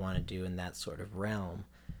that I want to do in that sort of realm.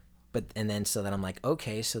 But, and then, so then I'm like,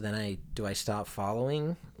 okay, so then I stop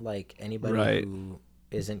following, like, anybody who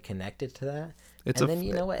isn't connected to that. Then,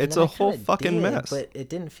 you know what? It's a whole fucking mess. But it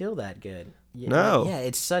didn't feel that good. No. Yeah,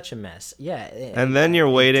 it's such a mess. Yeah. And then you're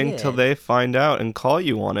waiting till they find out and call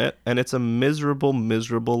you on it, and it's a miserable,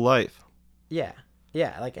 miserable life. Yeah.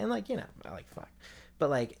 Yeah, like, and, like, you know, like, fuck. But,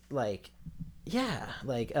 like, yeah,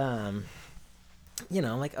 like, you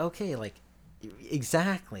know, like, okay, like,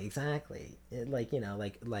 exactly. Like, you know,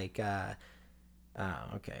 like,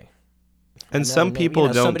 okay. And some people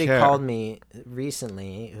don't somebody care. Somebody called me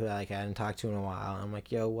recently who, like, I hadn't talked to in a while. I'm like,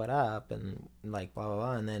 yo, what up? And, like, blah, blah,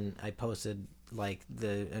 blah. And then I posted, like,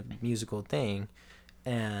 the musical thing.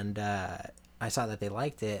 And I saw that they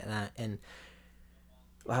liked it. And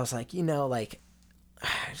I was like, you know, like,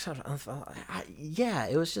 yeah,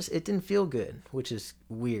 it was just, it didn't feel good, which is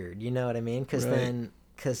weird. You know what I mean? Because then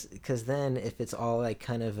if it's all, like,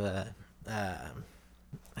 kind of a,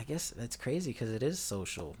 I guess it's crazy because it is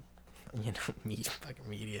social. You know, fucking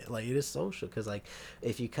media, like, it is social, because, like,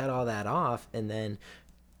 if you cut all that off and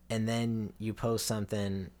then you post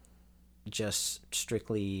something just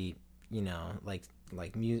strictly, you know, like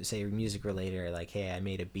say music related, or like, hey, I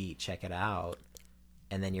made a beat, check it out,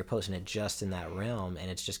 and then you're posting it just in that realm,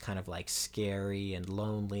 and it's just kind of, like, scary and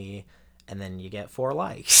lonely, and then you get 4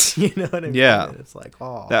 likes. You know what I mean? Yeah. And it's like,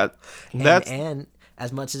 oh, that's and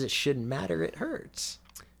as much as it shouldn't matter, it hurts.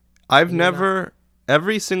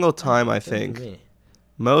 Every single time, I think,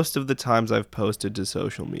 most of the times I've posted to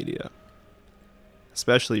social media,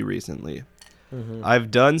 especially recently. Mm-hmm.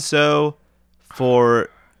 I've done so for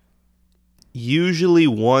usually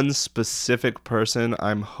one specific person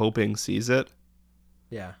I'm hoping sees it.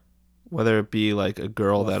 Yeah. Whether it be like a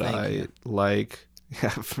girl that I like,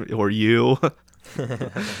 or you.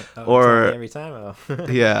 Or every time.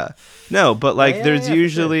 Yeah. No, but like there's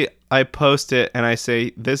usually I post it and I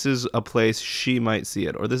say this is a place she might see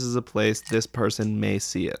it, or this is a place this person may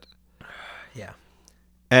see it. Yeah.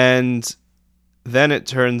 And then it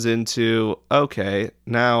turns into, okay,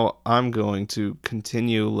 now I'm going to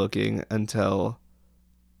continue looking until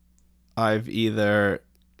I've either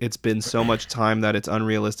it's been so much time that it's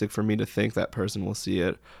unrealistic for me to think that person will see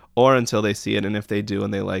it, or until they see it, and if they do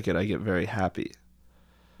and they like it, I get very happy.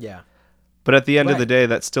 Yeah. But at the end of the day,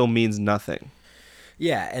 that still means nothing.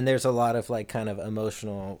 Yeah, and there's a lot of like kind of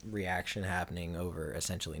emotional reaction happening over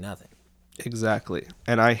essentially nothing. Exactly.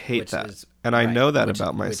 And I hate that. And I know that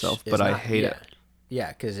about myself, but I hate it. Yeah,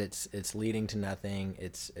 because it's leading to nothing.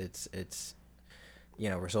 It's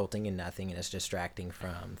resulting in nothing, and it's distracting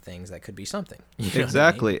from things that could be something.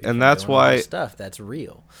 Exactly. And that's why stuff that's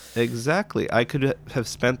real. Exactly. I could have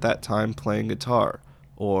spent that time playing guitar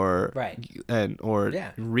or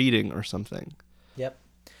reading or something. Yep.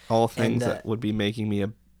 All things that would be making me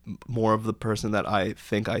more of the person that I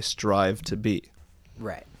think I strive to be.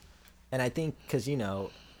 Right. And I think because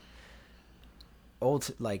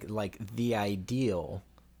like the ideal,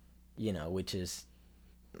 which is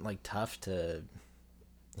like tough to,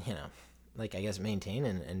 like I guess maintain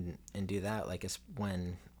and do that. Like it's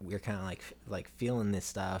when we're kind of like feeling this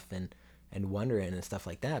stuff and wondering and stuff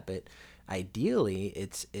like that. But ideally,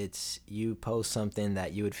 it's you post something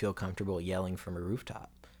that you would feel comfortable yelling from a rooftop,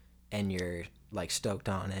 and you're like stoked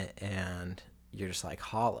on it, and you're just like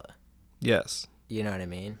holla. Yes. You know what I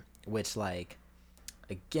mean? Which, like,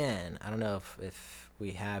 again, I don't know if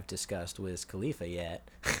we have discussed Wiz Khalifa yet.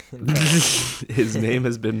 His name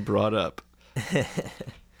has been brought up.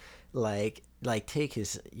 like take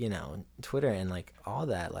his, Twitter and, like, all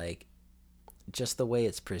that, like, just the way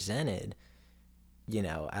it's presented,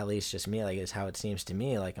 at least just me, like, is how it seems to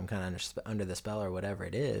me, like, I'm kind of under the spell or whatever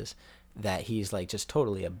it is, that he's, like, just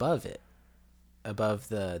totally above it, above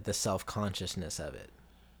the self-consciousness of it.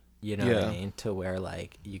 You know what I mean? To where,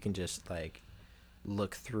 like, you can just, like,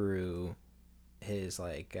 look through his,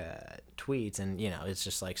 like, tweets and, it's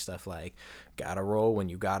just, like, stuff like, gotta roll when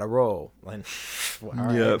you gotta roll. Like, all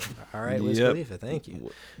right, Wiz Khalifa, thank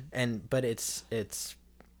you. But it's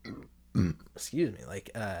excuse me,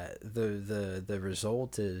 like, the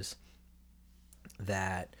result is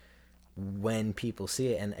that when people see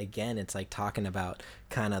it, and again, it's like talking about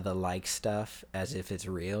kind of the like stuff as if it's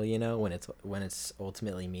real, when it's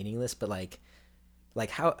ultimately meaningless. But like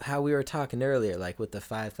how we were talking earlier, like with the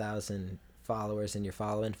 5,000 followers and you're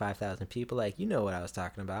following 5,000 people, like, what I was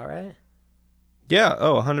talking about, right? Yeah.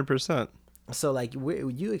 Oh, 100%. So like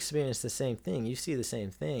you experience the same thing, you see the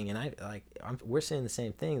same thing, and we're seeing the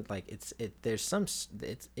same thing. Like it's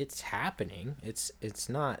happening. It's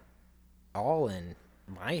not all in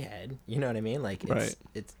my head, you know what I mean? Like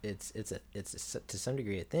it's to some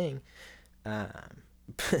degree a thing,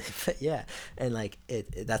 but yeah, and like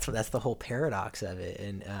that's the whole paradox of it,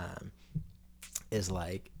 and is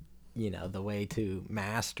like, the way to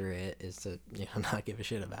master it is to not give a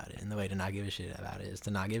shit about it, and the way to not give a shit about it is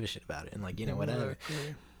to not give a shit about it, and like whatever.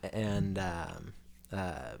 And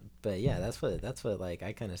but yeah, that's what like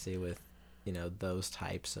I kind of see with those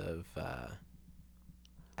types of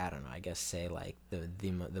I don't know, I guess say like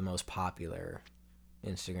the most popular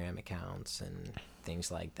Instagram accounts and things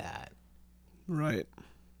like that. Right.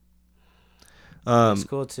 It's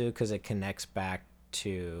cool too because it connects back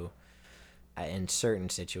to, in certain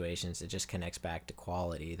situations, it just connects back to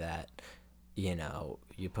quality that,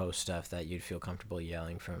 you post stuff that you'd feel comfortable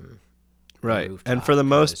yelling from. Right. And for the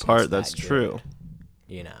most part, that's true.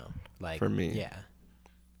 Like for me.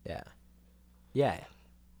 Yeah. Yeah.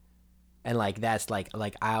 And like that's like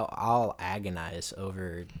I'll agonize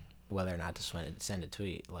over whether or not to send a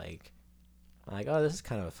tweet. Like, oh, this is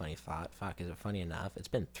kind of a funny thought. Fuck, is it funny enough? It's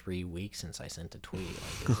been 3 weeks since I sent a tweet.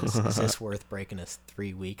 Like, is this worth breaking a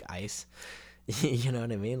 3-week ice? You know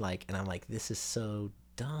what I mean? Like, and I'm like, this is so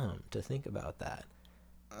dumb to think about that.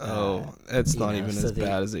 Oh, it's not even as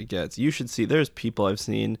bad as it gets. You should see. There's people I've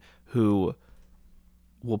seen who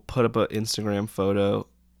will put up an Instagram photo,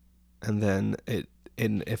 and then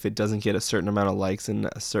if it doesn't get a certain amount of likes in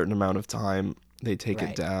a certain amount of time, they take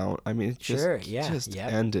it down. I mean, just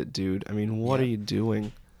end it, dude. I mean, what are you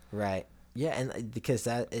doing? Right. Yeah, and because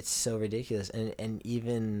it's so ridiculous, and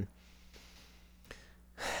even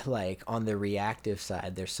like on the reactive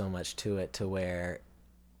side, there's so much to it to where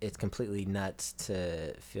it's completely nuts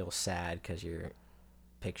to feel sad because your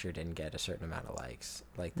picture didn't get a certain amount of likes.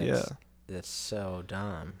 Like that's so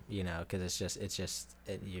dumb, you know, because it just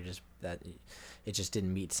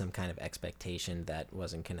didn't meet some kind of expectation that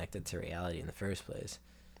wasn't connected to reality in the first place.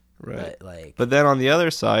 Right. But then on the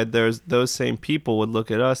other side, there's those same people would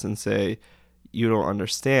look at us and say, "You don't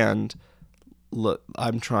understand. Look,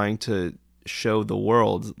 I'm trying to show the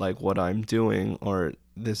world like what I'm doing, or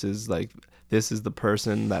this is the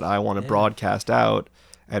person that I want to broadcast out.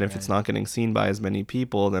 And if it's not getting seen by as many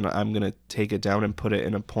people, then I'm gonna take it down and put it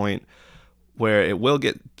in a point where it will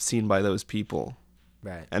get seen by those people."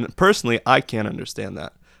 Right. And personally, I can't understand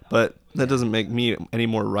that, but that doesn't make me any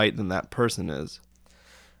more right than that person is.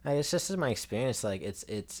 It's just in my experience, like it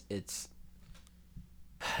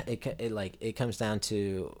comes down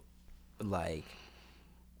to like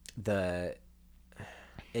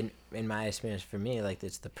in my experience, for me, like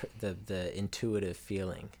it's the intuitive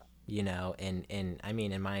feeling, you know, and I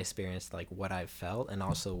mean, in my experience, like what I've felt and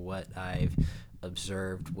also what I've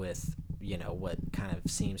observed with, you know, what kind of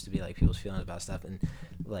seems to be like people's feelings about stuff, and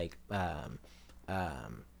like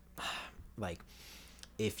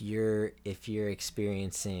if you're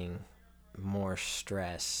experiencing more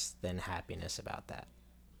stress than happiness about that,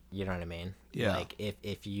 you know what I mean? Yeah. Like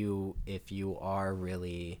if you are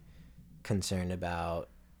really concerned about,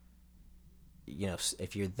 you know,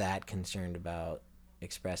 if you're that concerned about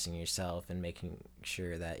expressing yourself and making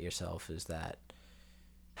sure that yourself is that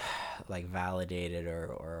like validated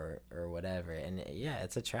or whatever, and yeah,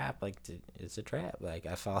 it's a trap. Like it's a trap. Like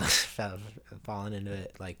I've fallen into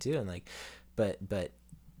it like too, and like, but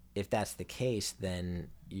if that's the case, then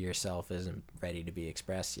yourself isn't ready to be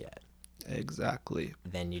expressed yet. Exactly.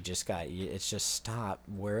 Then it's just stop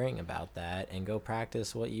worrying about that and go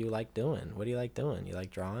practice what you like doing. What do you like doing? You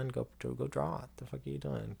like drawing? Go draw. What the fuck are you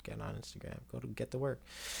doing? Get on Instagram. Go to get to work.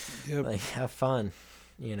 Yep. Like have fun,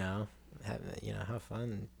 you know. Have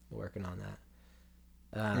fun working on that.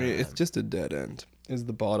 I mean, it's just a dead end is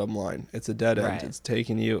the bottom line. It's a dead end. Right. It's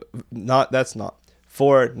taking you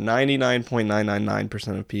for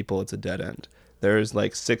 99.999% of people, it's a dead end. There's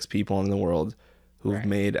like 6 people in the world who've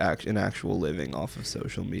made an actual living off of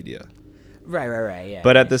social media. Right, yeah.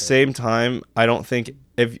 But at the same time, I don't think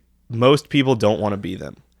if most people don't want to be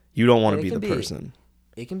them. You don't want to be the person.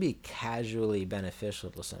 It can be casually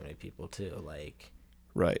beneficial to so many people too, like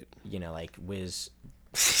right. You know, like Wiz.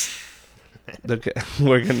 Okay,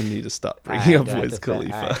 we're gonna need to stop bringing up Wiz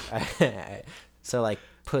Khalifa. Right. So like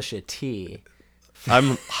Pusha T.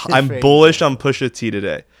 I'm bullish on Pusha T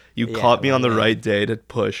today. You caught me on the right day to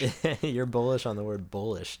push. You're bullish on the word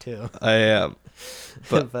bullish too. I am,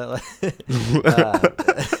 but like,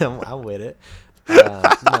 I'm with it.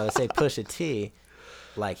 No, say Pusha T,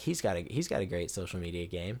 like he's got a great social media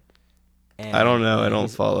game. And, I don't know. I don't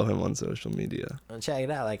follow him on social media. Check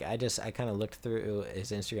it out. Like I kind of looked through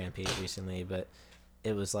his Instagram page recently, but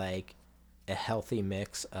it was like a healthy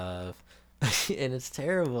mix of. And it's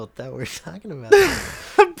terrible that we're talking about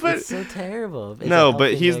this. But it's so terrible. No,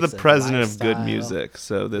 but he's the president of good music,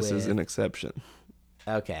 so this is an exception.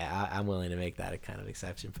 Okay, I'm willing to make that a kind of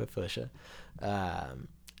exception for Pusha.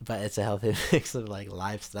 But it's a healthy mix of like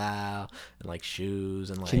lifestyle and like shoes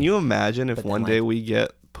and like. Can you imagine if one day we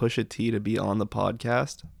get Pusha T to be on the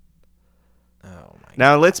podcast? Oh my!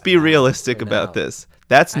 Now let's be realistic about this.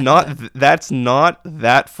 That's not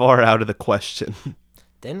that far out of the question.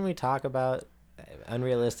 Didn't we talk about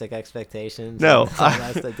unrealistic expectations? No.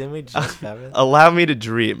 Didn't we just cover that? Allow me to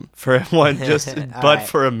dream for one,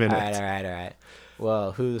 for a minute. All right.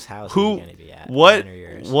 Well, whose house is he going to be at?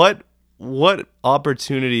 What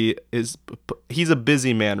opportunity is... He's a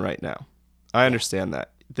busy man right now. I understand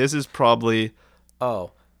that. This is probably...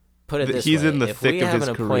 Oh, put it this way. He's in the thick of his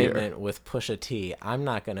career. If we have an appointment with Pusha T, I'm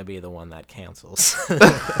not going to be the one that cancels.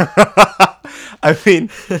 I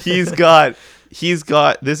mean, he's got...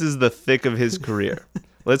 This is the thick of his career.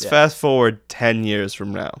 Let's fast forward 10 years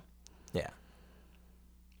from now. Yeah.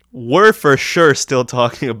 We're for sure still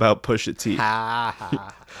talking about Pusha T.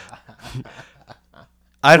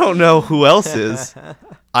 I don't know who else is.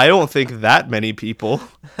 I don't think that many people.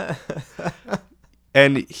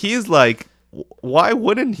 And he's like, why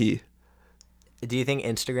wouldn't he? Do you think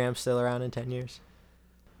Instagram's still around in 10 years?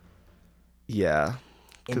 Yeah.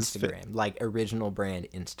 Instagram, like original brand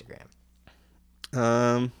Instagram.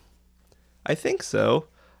 I think so.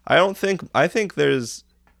 I think there's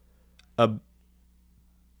a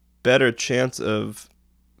better chance of...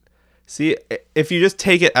 See, if you just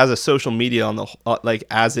take it as a social media on the like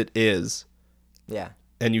as it is. Yeah.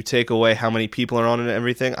 and you take away how many people are on it and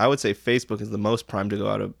everything, I would say Facebook is the most prime to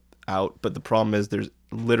go out. But the problem is there's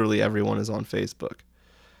literally everyone is on Facebook.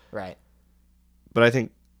 Right. But I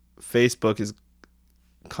think Facebook is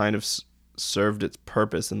kind of served its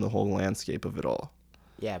purpose in the whole landscape of it all.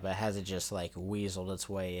 Yeah, but has it just like weaseled its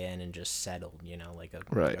way in and just settled, like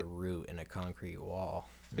a root in a concrete wall?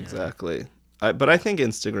 Exactly. But I think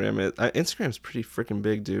Instagram's pretty freaking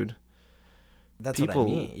big, dude. That's what I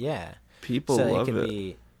mean. Yeah. People love it.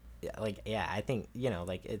 Be, I think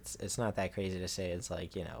it's not that crazy to say it's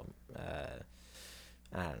like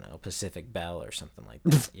I don't know, Pacific Bell or something like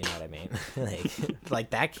that. You know what I mean? like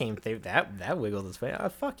that came through, that wiggled its way. Oh,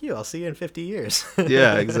 fuck you! I'll see you in 50 years.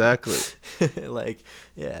 Yeah, exactly. like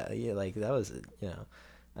that was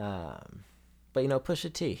but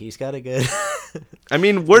Pusha T, he's got a good. I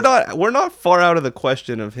mean, we're not far out of the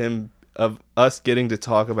question of us getting to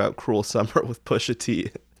talk about Cruel Summer with Pusha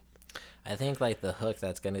T. I think like the hook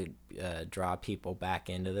that's gonna draw people back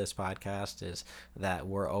into this podcast is that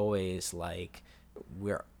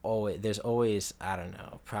there's always, I don't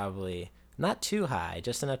know, probably not too high,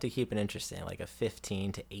 just enough to keep it interesting, like a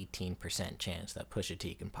 15 to 18% chance that Pusha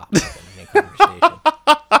T can pop up in a conversation.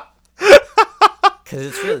 Because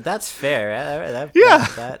it's really, that's fair.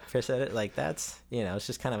 That percentage, like that's, it's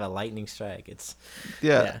just kind of a lightning strike. It's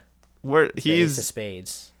where he's a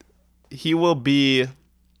spades. He will be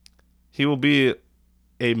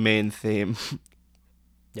a main theme.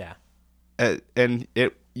 Yeah. And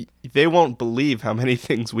they won't believe how many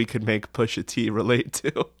things we could make Pusha T relate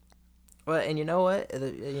to. Well, and you know what?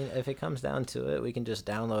 If it comes down to it, we can just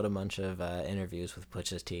download a bunch of interviews with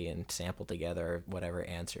Pusha T and sample together whatever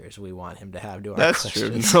answers we want him to have to our questions.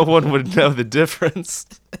 That's true. No one would know the difference.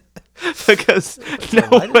 Because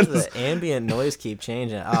why does the ambient noise keep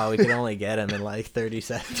changing? Oh, we could only get him in like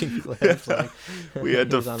 30-second clips. Like, we had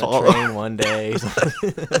to follow on a train one day.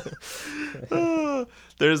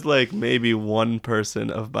 There's like maybe one person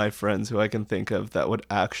of my friends who I can think of that would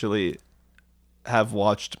actually have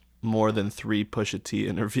watched more than 3 Pusha T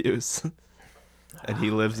interviews, and he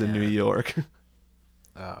lives in New York.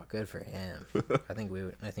 Oh, good for him. I think we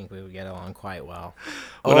would get along quite well.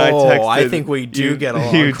 I think we do get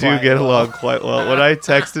along. You do get along quite well. When I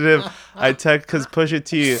texted him, because Pusha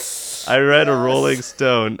T, I read a Rolling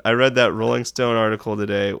Stone. I read that Rolling Stone article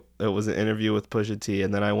today. It was an interview with Pusha T,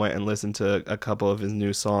 and then I went and listened to a couple of his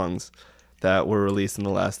new songs that were released in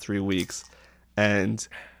the last 3 weeks, and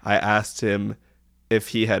I asked him if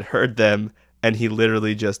he had heard them. And he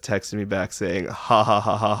literally just texted me back saying, ha ha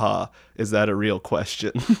ha ha ha, is that a real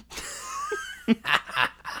question?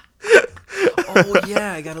 Oh,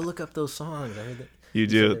 yeah, I got to look up those songs. I heard that. You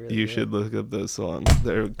do. Really you should look up those songs.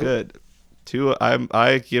 They're good.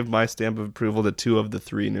 I give my stamp of approval to 2 of the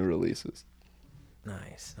 3 new releases.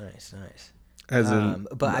 Nice.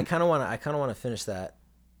 But I kind of want to finish that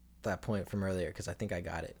point from earlier because I think I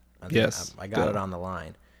got it. I got it on the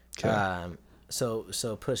line. Okay. So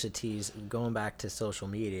Pusha T's going back to social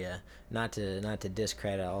media, not to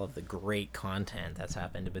discredit all of the great content that's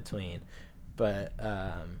happened in between, but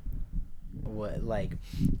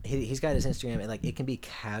he's got his Instagram and like it can be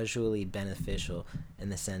casually beneficial in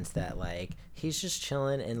the sense that like he's just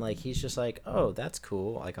chilling and like he's just like, oh, that's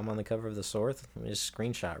cool, like I'm on the cover of the Sorth, let me just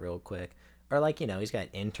screenshot real quick, or like he's got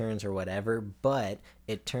interns or whatever, but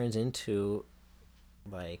it turns into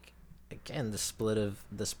like. Again, the split of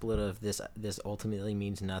this ultimately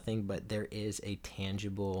means nothing, but there is a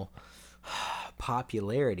tangible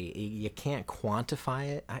popularity. You can't quantify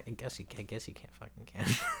it. I guess you can't fucking can.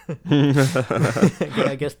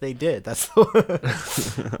 I guess they did. That's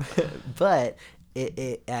but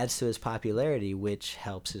it adds to his popularity, which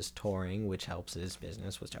helps his touring, which helps his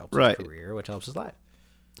business, which helps his career, which helps his life.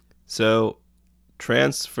 So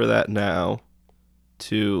transfer that now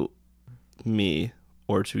to me.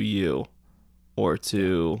 Or to you, or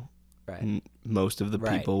to most of the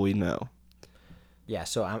people we know. Yeah,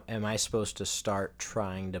 so am I supposed to start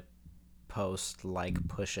trying to post like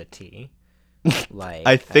Pusha T? Like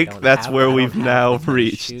I think that's where we've now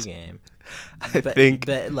reached. Shoe game. I think,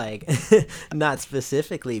 but like not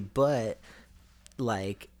specifically, but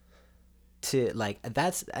like to like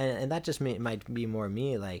that's and that just might be more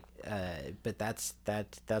me. Like, but that's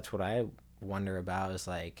what I wonder about is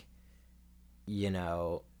like.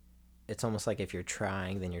 It's almost like if you're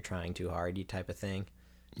trying, then you're trying too hard, you type of thing.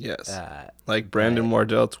 Yes. Like Brandon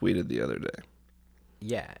Wardell tweeted the other day.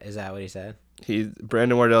 Yeah, is that what he said?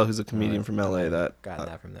 Brandon Wardell, who's a comedian from LA that got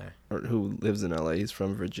that from there, or who lives in LA. He's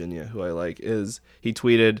from Virginia. Who I like he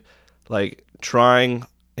tweeted like trying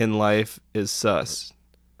in life is sus.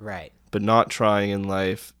 Right. but not trying in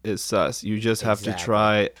life is sus. You just have to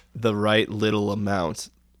try the right little amount.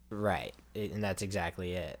 Right. And that's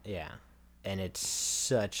exactly it. Yeah. And it's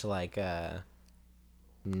such like a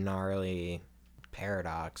gnarly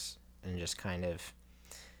paradox and just kind of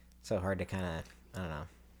so hard to kind of, I don't know,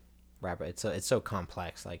 wrap it. It's so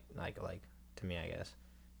complex, like to me, I guess.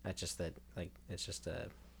 That's just that, like, it's just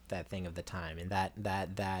that thing of the time. And that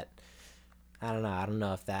I don't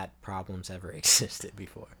know if that problem's ever existed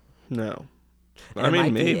before. No. I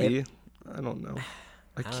mean, maybe. I don't know.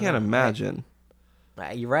 I can't imagine.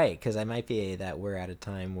 You're right, because I might be that we're at a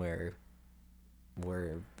time where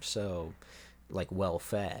we're so, like,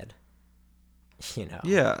 well-fed, you know.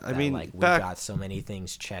 Yeah, I mean, like, we've got so many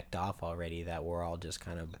things checked off already that we're all just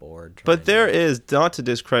kind of bored. But there is, not to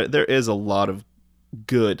discredit, there is a lot of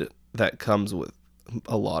good that comes with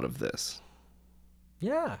a lot of this.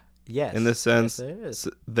 Yeah. Yes. In the sense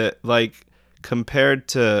that, like, compared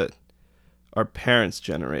to our parents'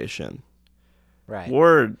 generation, right,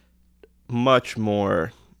 we're much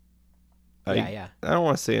more. I don't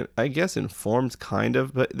want to say it. I guess informed, kind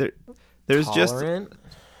of, but there's tolerant. Just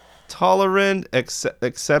tolerant,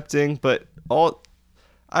 accepting, but all.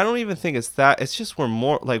 I don't even think it's that. It's just we're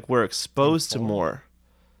more like we're exposed to more,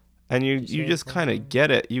 and you just kind of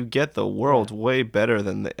get it. You get the world way better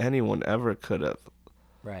than anyone ever could have.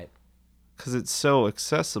 Right. Because it's so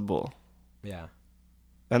accessible. Yeah.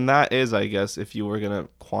 And that is, I guess, if you were going to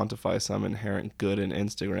quantify some inherent good in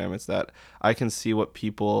Instagram, it's that I can see what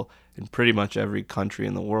people in pretty much every country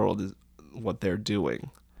in the world is what they're doing.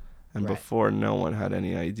 And before, no one had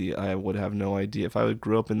any idea. I would have no idea. If I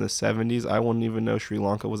grew up in the 70s, I wouldn't even know Sri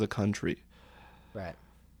Lanka was a country. Right.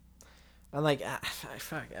 I'm like,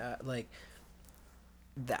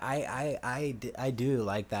 I do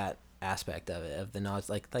like that aspect of it, of the knowledge.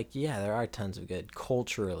 Like yeah, there are tons of good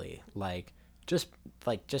culturally. Just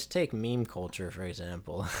take meme culture for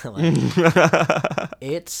example. Like,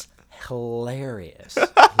 it's hilarious.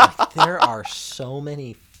 Like, there are so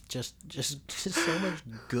many just so much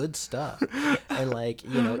good stuff. And like,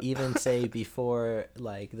 you know, even say before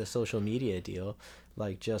like the social media deal,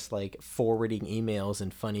 like just like forwarding emails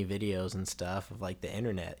and funny videos and stuff of like the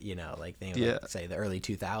internet, you know, like things like, say the early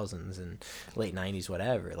 2000s and late 90s,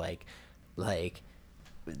 whatever, like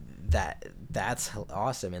that's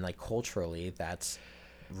awesome. And like culturally that's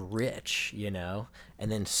rich, you know. And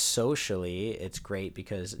then socially it's great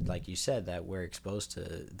because like you said that we're exposed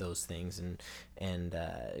to those things and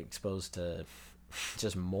exposed to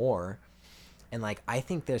just more. And like I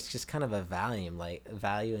think there's just kind of a value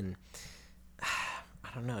in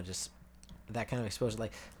I don't know, just that kind of exposure.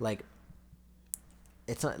 Like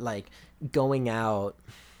it's not like going out,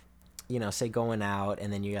 you know, say going out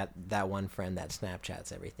and then you got that one friend that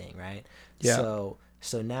Snapchats everything, right? Yeah.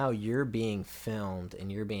 So now you're being filmed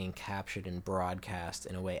and you're being captured and broadcast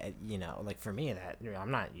in a way, you know, like for me that I'm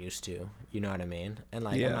not used to, you know what I mean? And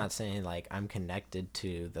like, I'm not saying like I'm connected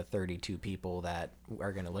to the 32 people that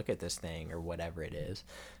are going to look at this thing or whatever it is,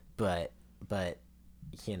 but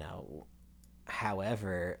you know,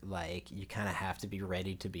 however, like you kind of have to be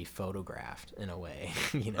ready to be photographed in a way,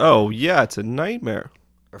 you know? Oh yeah, it's a nightmare.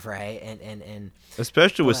 Right. And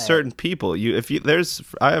especially with certain people,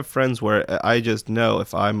 I have friends where I just know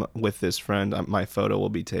if I'm with this friend, my photo will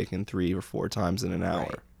be taken 3 or 4 times in an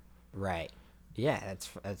hour. Right. Yeah,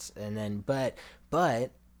 that's and then but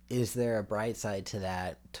is there a bright side to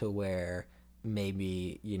that, to where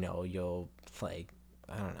maybe, you know, you'll like,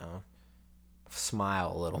 I don't know,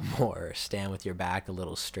 smile a little more, stand with your back a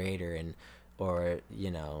little straighter, and or, you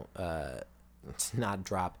know, not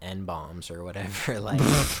drop N-bombs or whatever,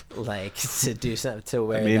 like to do something to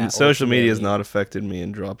where. I mean, social media has not affected me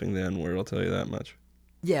in dropping the N-word, I'll tell you that much.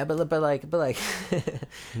 Yeah, but like but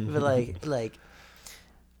like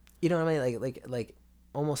you know what I mean, like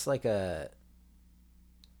almost like a,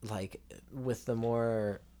 like with the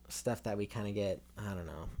more stuff that we kind of get, I don't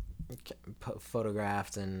know,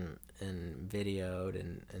 photographed and videoed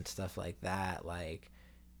and stuff like that, like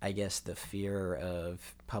I guess the fear of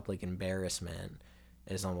public embarrassment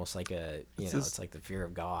is almost like a, you know, it's like the fear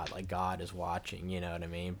of God. Like God is watching, you know what I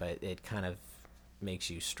mean? But it kind of makes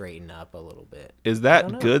you straighten up a little bit. Is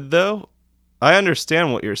that good though? I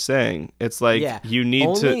understand what you're saying. It's like you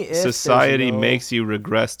need to, society makes you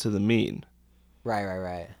regress to the mean.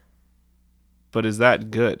 Right. But is that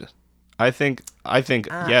good? I think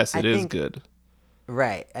yes, it is good.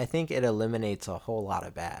 Right. I think it eliminates a whole lot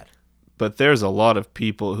of bad. But there's a lot of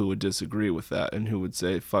people who would disagree with that and who would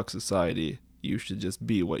say, fuck society, you should just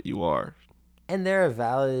be what you are. And there are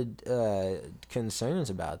valid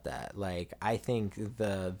concerns about that. Like, I think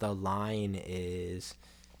the line is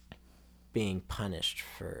being punished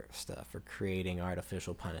for stuff, for creating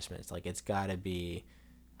artificial punishments. Like, it's got to be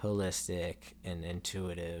holistic and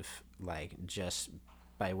intuitive, like, just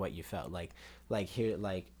by what you felt. Like here,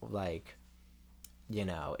 you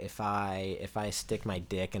know, if I stick my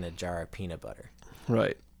dick in a jar of peanut butter,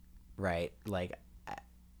 right, like,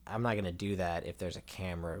 I'm not gonna do that if there's a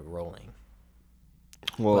camera rolling.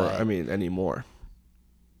 Well, but, I mean, anymore.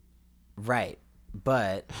 Right,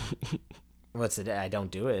 but I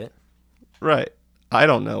don't do it. Right. I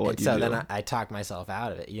don't know what and you so do. Then I talk myself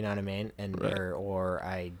out of it. You know what I mean? And right. or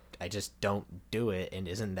I just don't do it, and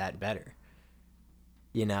isn't that better?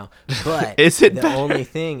 You know, but is it the better? Only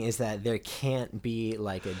thing is that there can't be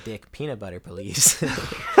like a dick peanut butter police.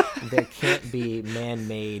 There can't be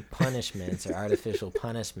man-made punishments or artificial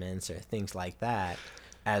punishments or things like that.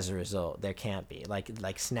 As a result, there can't be like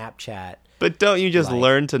Snapchat. But don't you just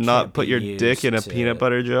learn to not put your dick in a peanut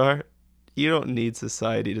butter jar? You don't need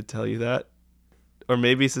society to tell you that, or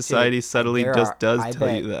maybe society subtly just does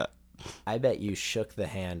tell you that. I bet you shook the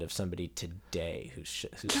hand of somebody today who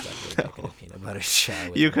stuck their dick in a peanut butter jar.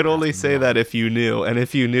 You could only say that if you knew, and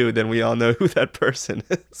if you knew, then we all know who that person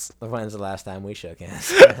is. When's the last time we shook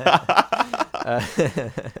hands?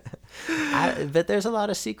 But there's a lot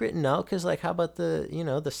of secret because, like, how about the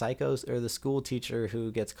psychos or the school teacher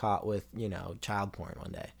who gets caught with child porn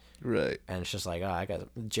one day, right? And it's just like, oh, I got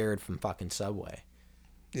Jared from fucking Subway.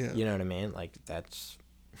 Yeah, you know what I mean? Like, that's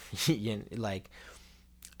like.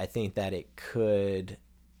 I think that it could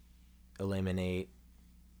eliminate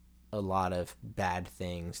a lot of bad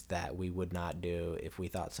things that we would not do if we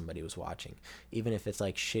thought somebody was watching, even if it's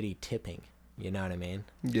like shitty tipping. You know what I mean?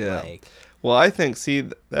 Yeah. Well, I think,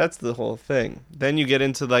 that's the whole thing. Then you get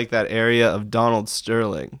into like that area of Donald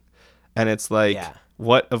Sterling, and it's like,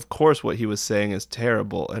 of course what he was saying is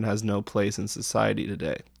terrible and has no place in society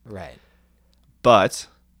today. Right. But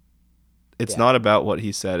it's not about what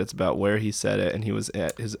he said. It's about where he said it. And he was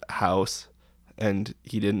at his house and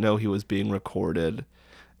he didn't know he was being recorded.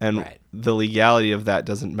 And the legality of that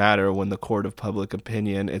doesn't matter when the court of public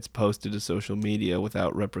opinion, it's posted to social media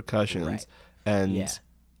without repercussions. Right. And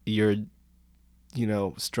you're,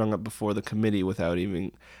 strung up before the committee without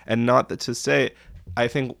even, and not that to say, I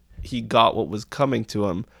think he got what was coming to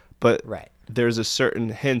him, but there's a certain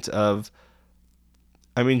hint of,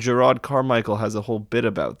 Gerard Carmichael has a whole bit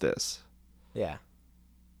about this. Yeah.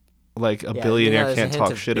 Like a billionaire can't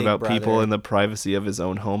talk shit about people in the privacy of his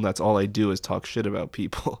own home. That's all I do is talk shit about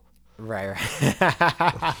people. Right.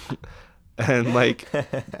 And like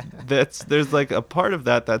there's like a part of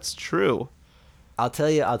that that's true. I'll tell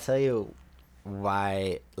you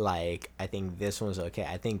why, like, I think this one's okay.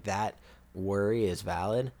 I think that worry is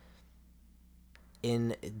valid.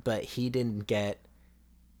 But he didn't get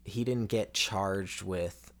charged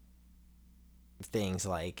with things,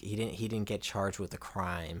 like he didn't get charged with a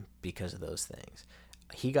crime because of those things.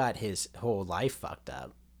 He got his whole life fucked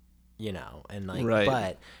up, and like,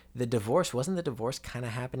 but the divorce kind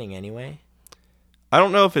of happening anyway. I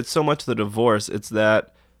don't know if it's so much the divorce, it's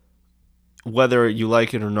that whether you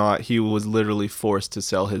like it or not, he was literally forced to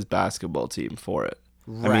sell his basketball team for it.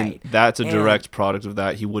 Right. That's a direct product of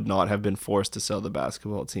that. He would not have been forced to sell the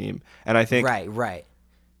basketball team. And I think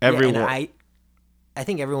everyone I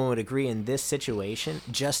think everyone would agree in this situation,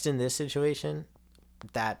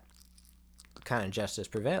 that kind of justice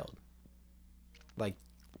prevailed. Like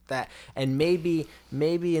that. And maybe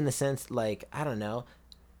in the sense, like, I don't know,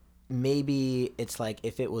 maybe it's like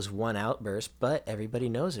if it was one outburst, but everybody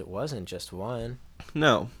knows it wasn't just one.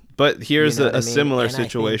 No, but here's a similar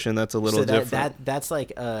situation that's a little different. That's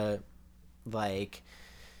like a,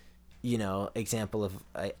 example of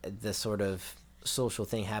the sort of social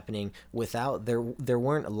thing happening without there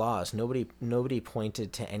weren't laws. Nobody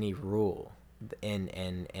pointed to any rule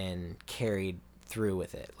and carried through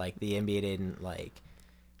with it. Like the NBA didn't, like,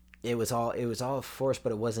 it was all forced,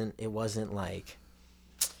 but it wasn't like,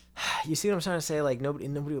 you see what I'm trying to say? Like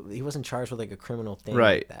nobody he wasn't charged with like a criminal thing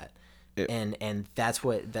like that. And that's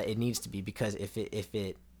what that it needs to be, because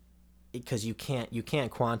because you can't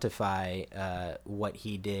quantify what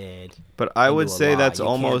he did. But I would say that's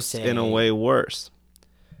almost in a way worse,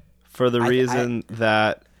 for the reason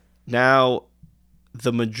that now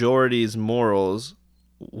the majority's morals,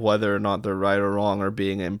 whether or not they're right or wrong, are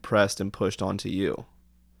being impressed and pushed onto you.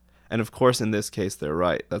 And of course, in this case, they're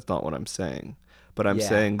right. That's not what I'm saying. But I'm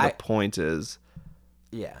saying the point is,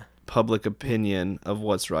 public opinion of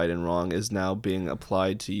what's right and wrong is now being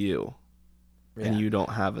applied to you. And you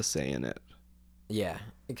don't have a say in it. Yeah,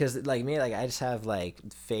 because like me, like I just have like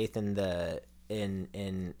faith in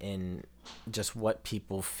in just what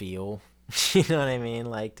people feel. You know what I mean?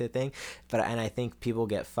 Like to think, and I think people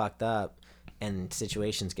get fucked up and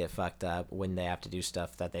situations get fucked up when they have to do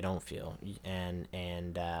stuff that they don't feel, and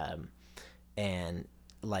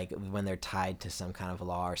like when they're tied to some kind of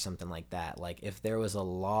law or something like that. Like if there was a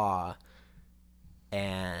law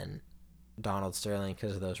and Donald Sterling,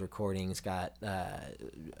 because of those recordings, got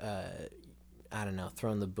I don't know,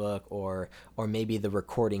 thrown the book, or maybe the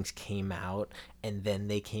recordings came out and then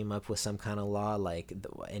they came up with some kind of law, like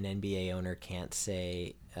an NBA owner can't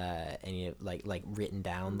say any like written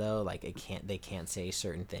down though, like they can't say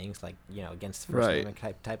certain things, like, you know, against the First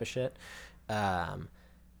Amendment type of shit.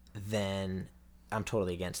 Then I'm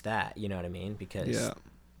totally against that. You know what I mean? Because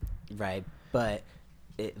right, but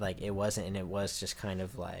it wasn't, and it was just kind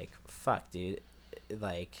of like, fuck, dude,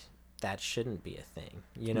 like that shouldn't be a thing.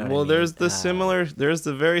 You know what I mean? There's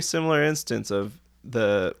the very similar instance of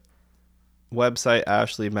the website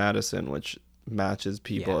Ashley Madison, which matches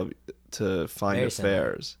people to find very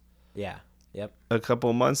affairs. Similar. Yeah. Yep. A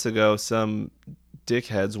couple months ago, some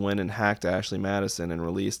dickheads went and hacked Ashley Madison and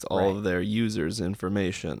released all of their users'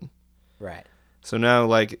 information. Right. So now,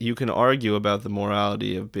 like, you can argue about the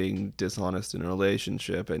morality of being dishonest in a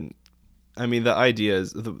relationship, and I mean, the idea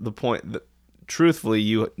is the point that,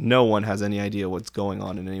 truthfully, no one has any idea what's going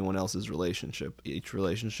on in anyone else's relationship. Each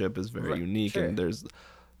relationship is very unique, and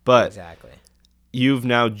exactly. You've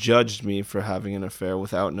now judged me for having an affair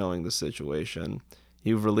without knowing the situation.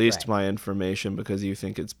 You've released my information because you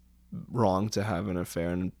think it's wrong to have an affair,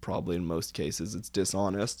 and probably in most cases it's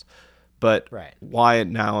dishonest. But why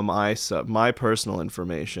now am I my personal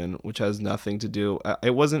information, which has nothing to do,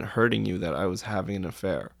 it wasn't hurting you that I was having an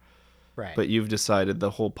affair. Right. But you've decided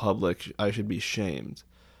the whole public, I should be shamed.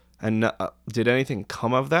 And did anything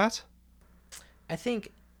come of that? I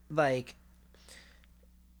think, like,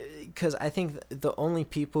 because I think the only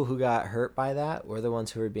people who got hurt by that were the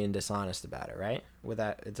ones who were being dishonest about it, right?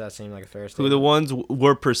 Does that seem like a fair statement? Who the ones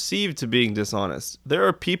were perceived to being dishonest. There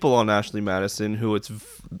are people on Ashley Madison who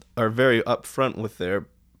are very upfront with their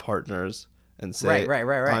partners and say,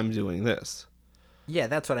 I'm doing this. Yeah,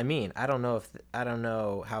 that's what I mean. I don't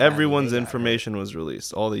know how everyone's information was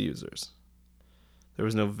released, all the users. There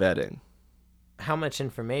was no vetting. How much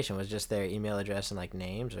information was just their email address and like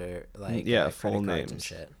names, or like full names and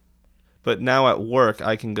shit? But now at work,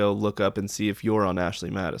 I can go look up and see if you're on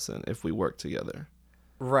Ashley Madison if we work together.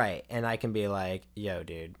 Right, and I can be like, "Yo,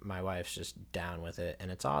 dude, my wife's just down with it,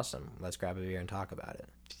 and it's awesome. Let's grab a beer and talk about it."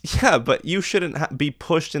 Yeah, but you shouldn't be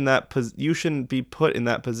pushed in that. You shouldn't be put in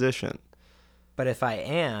that position. But if I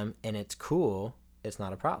am and it's cool, it's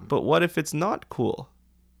not a problem. But what if it's not cool?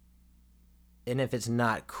 And if it's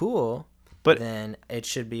not cool, then it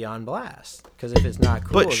should be on blast. Because if it's not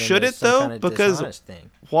cool, but should it though? Kind of because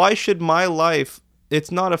why should my life? It's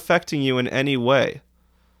not affecting you in any way.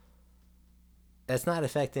 It's not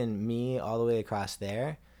affecting me all the way across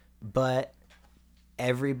there, but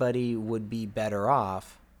everybody would be better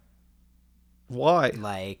off. Why?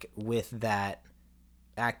 Like with that.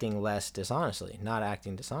 Acting less dishonestly, not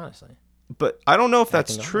acting dishonestly. But I don't know if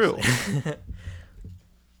that's true.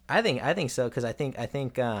 I think so, because I think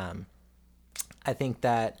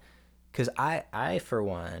that, because I for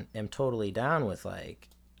one am totally down with like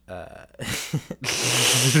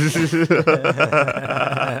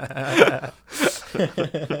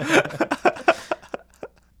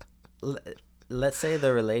let's say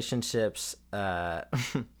the relationships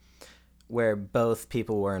where both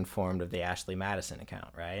people were informed of the Ashley Madison account,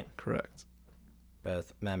 right? Correct.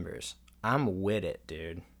 Both members. I'm with it,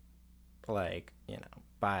 dude. Like, you know,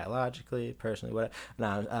 biologically, personally, whatever.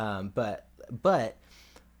 No, but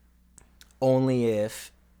only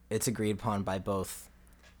if it's agreed upon by both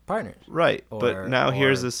partners. Right. But now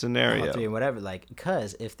here's a scenario. Three, whatever. Like,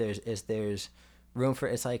 because if there's room for,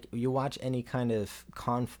 it's like you watch any kind of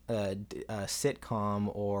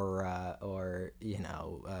sitcom or you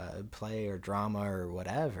know, play or drama or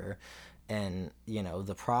whatever, and you know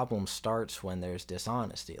the problem starts when there's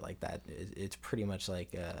dishonesty like that. It's pretty much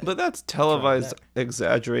like but that's televised,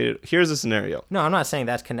 exaggerated. Here's a scenario. No, I'm not saying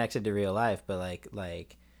that's connected to real life, but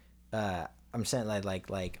like I'm saying like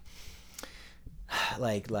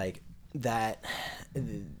that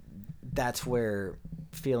that's where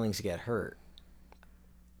feelings get hurt.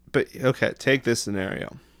 But, okay, take this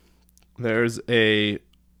scenario. There's a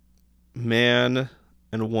man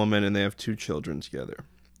and a woman, and they have 2 children together.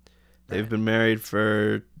 They've been married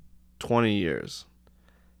for 20 years.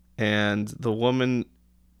 And the woman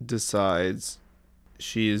decides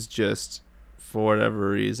she is just, for whatever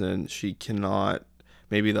reason, she cannot,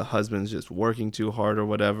 maybe the husband's just working too hard or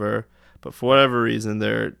whatever, but for whatever reason,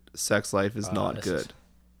 their sex life is not good.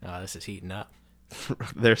 This is heating up.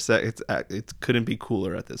 Their sex, it couldn't be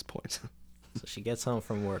cooler at this point. So she gets home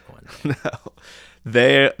from work one day.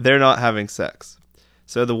 No, they're not having sex.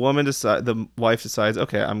 So the wife decides,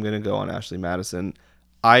 okay, I'm gonna go on Ashley Madison.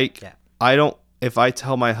 I don't. If I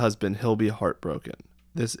tell my husband, he'll be heartbroken.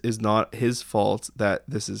 This is not his fault that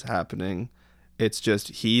this is happening. It's just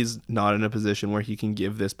he's not in a position where he can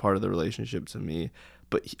give this part of the relationship to me.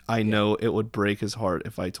 But I know it would break his heart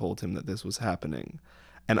if I told him that this was happening.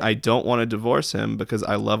 And I don't want to divorce him because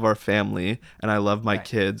I love our family and I love my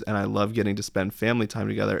kids and I love getting to spend family time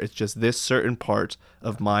together. It's just this certain part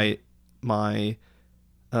of my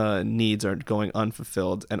needs are going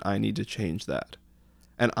unfulfilled and I need to change that.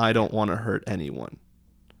 And I don't want to hurt anyone.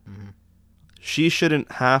 Mm-hmm. She shouldn't.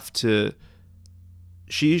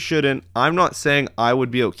 I'm not saying I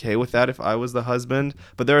would be okay with that if I was the husband,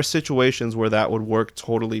 but there are situations where that would work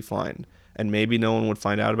totally fine. And maybe no one would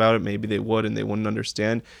find out about it. Maybe they would and they wouldn't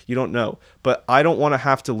understand. You don't know. But I don't want to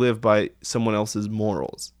have to live by someone else's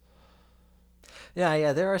morals.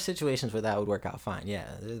 Yeah. There are situations where that would work out fine. Yeah,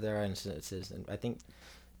 there are instances. And I think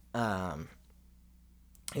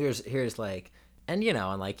here's like, and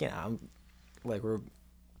and like, I'm like, we're,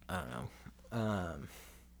 I don't know,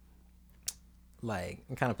 like,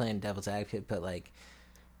 I'm kind of playing devil's advocate, but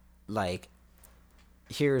like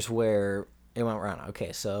here's where it went wrong.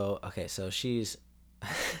 Okay, so she's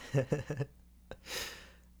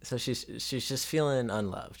so she's just feeling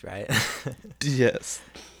unloved, right? Yes.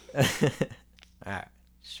 All right,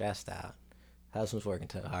 stressed out. Husband's working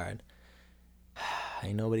too hard.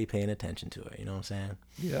 Ain't nobody paying attention to her. You know what I'm saying?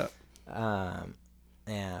 Yeah.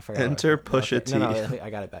 Yeah, I forgot. Enter Pusha T. No, I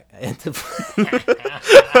got it back.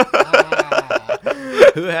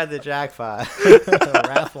 Who had the jackpot?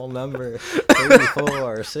 Raffle number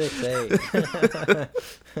 3468.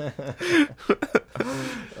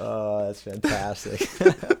 Oh, that's fantastic.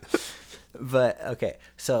 But okay,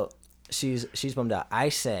 so she's bummed out. I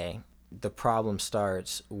say the problem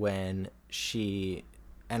starts when she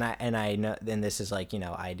and I know, and this is like,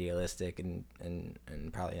 idealistic and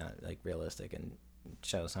probably not like realistic and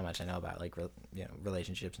shows how much I know about like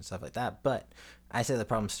relationships and stuff like that. But I say the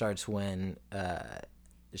problem starts when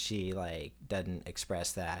she like doesn't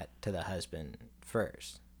express that to the husband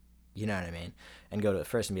first. You know what I mean? And go to it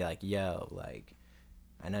first and be like, yo, like,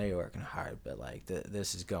 I know you're working hard, but like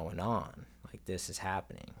this is going on, like this is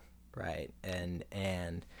happening, right? And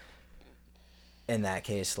in that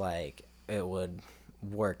case, like, it would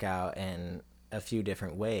work out in a few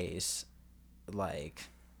different ways, like,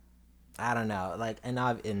 I don't know, like, and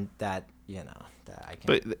in that, that I can.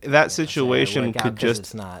 But that situation could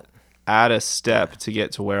just add a step to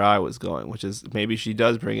get to where I was going, which is maybe she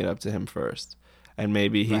does bring it up to him first, and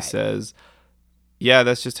maybe he says, yeah,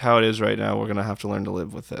 that's just how it is right now. We're gonna have to learn to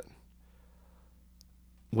live with it,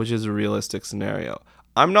 which is a realistic scenario.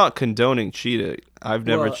 I'm not condoning cheating. I've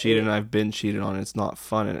never cheated, and I've been cheated on. And it's not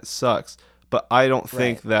fun, and it sucks. But I don't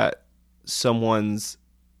think that someone's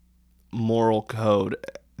moral code.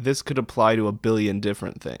 This could apply to a billion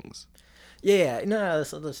different things. Yeah, no,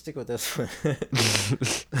 let's stick with this one.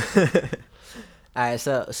 All right,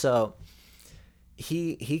 so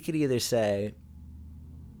he could either say,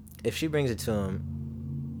 if she brings it to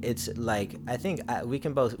him, it's like, I think we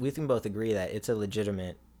can both agree that it's a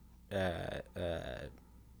legitimate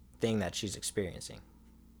thing that she's experiencing.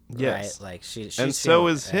 Yes, right? Like she's and so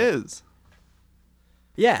is his.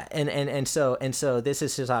 Yeah, and so this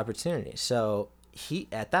is his opportunity. So he,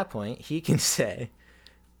 at that point, he can say,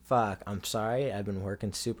 fuck, I'm sorry, I've been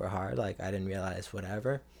working super hard, like I didn't realize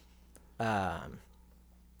whatever. He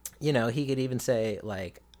could even say,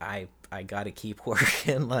 like, I gotta keep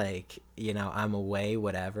working, like, I'm away,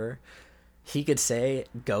 whatever. He could say,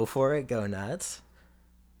 go for it, go nuts.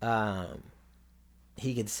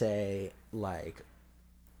 He could say, like,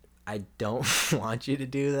 I don't want you to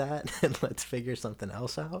do that, and let's figure something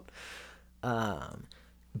else out.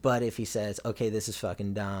 But if he says, okay, this is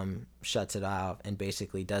fucking dumb, shuts it off, and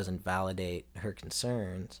basically doesn't validate her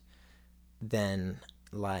concerns, then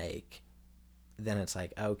it's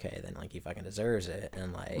like, okay, then like he fucking deserves it,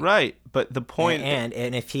 and like, right. But the point,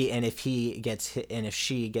 and if she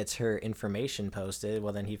gets her information posted,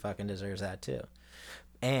 well, then he fucking deserves that too.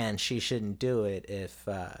 And she shouldn't do it if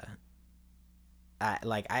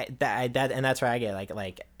and that's where I get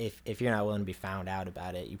like if you're not willing to be found out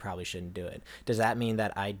about it, you probably shouldn't do it. Does that mean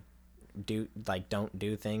that I don't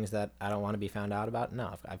do things that I don't want to be found out about?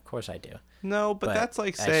 No, of course I do. No, but that's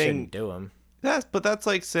like saying I shouldn't do them. That's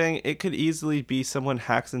like saying it could easily be someone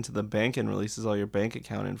hacks into the bank and releases all your bank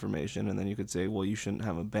account information, and then you could say, well, you shouldn't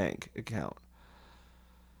have a bank account.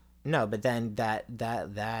 No, but then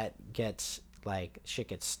that gets like shit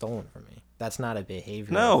gets stolen from me. That's not a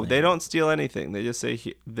behavior. No, they don't steal anything. They just say,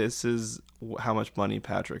 this is how much money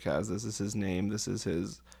Patrick has. This is his name. This is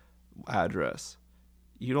his address.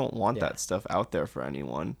 You don't want that stuff out there for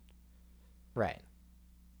anyone. Right.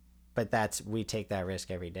 But we take that risk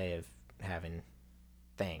every day of having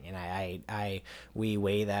thing. And we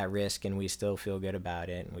weigh that risk and we still feel good about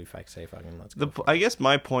it. And we say, fucking, let's go. I guess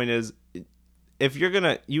my point is, if you're going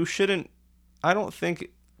to, you shouldn't, I don't think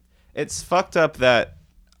it's fucked up that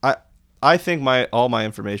I think all my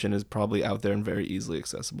information is probably out there and very easily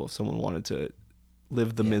accessible if someone wanted to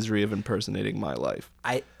live the misery of impersonating my life.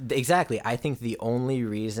 Exactly. I think the only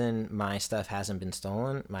reason my stuff hasn't been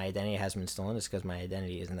stolen, my identity hasn't been stolen, is because my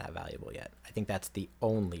identity isn't that valuable yet. I think that's the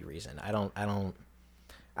only reason.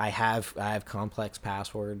 I have complex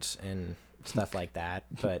passwords and stuff like that,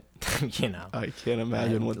 but you know. I can't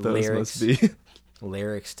imagine what those must be.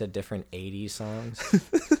 Lyrics to different 80s songs.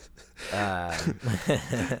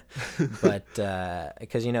 But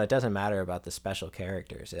because it doesn't matter about the special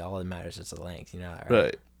characters, all that matters is the length,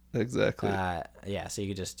 right? Exactly. Yeah, so you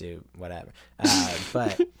could just do whatever,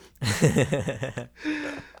 but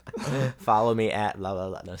follow me at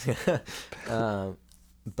blah blah blah.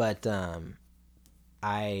 But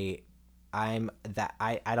I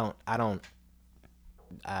don't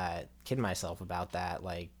kid myself about that.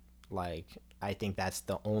 Like I think that's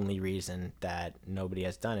the only reason that nobody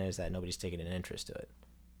has done it, is that nobody's taken an interest to it.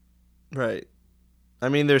 Right. I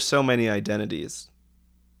mean, there's so many identities.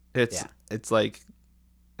 It's like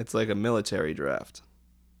a military draft.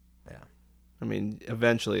 Yeah. I mean,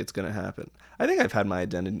 eventually it's going to happen. I think I've had my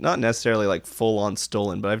identity, not necessarily like full on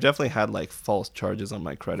stolen, but I've definitely had like false charges on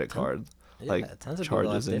my credit card. Like tons of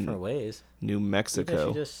charges in different ways. New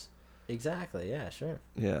Mexico. Exactly. Yeah, sure.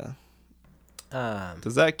 Yeah.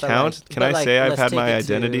 Does that count? Can I say I've had my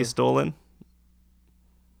identity stolen?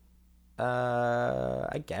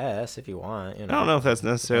 I guess if you want. I don't know if that's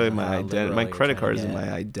necessarily my identity. My credit card isn't my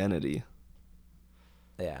identity.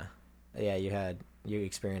 Yeah, yeah. You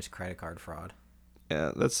experienced credit card fraud.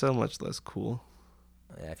 Yeah, that's so much less cool.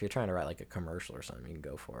 Yeah, if you're trying to write like a commercial or something, you can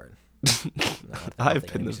go for it. I've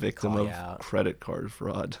been the victim of credit card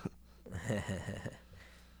fraud.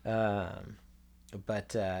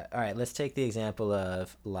 But all right, let's take the example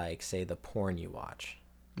of like, say, the porn you watch.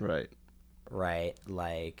 Right.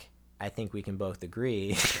 Like, I think we can both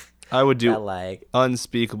agree. I would do like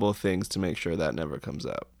unspeakable things to make sure that never comes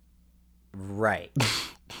out. Right.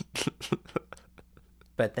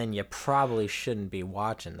 But then you probably shouldn't be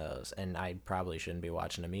watching those, and I probably shouldn't be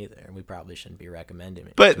watching them either. And we probably shouldn't be recommending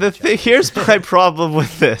it. But here's my problem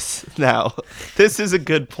with this. Now, this is a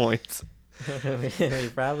good point. We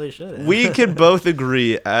probably shouldn't. We can both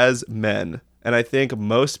agree as men, and I think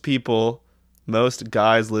most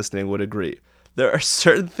guys listening would agree. There are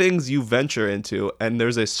certain things you venture into, and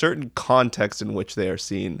there's a certain context in which they are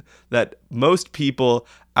seen that most people,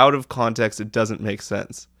 out of context, it doesn't make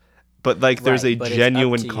sense. But like, there's a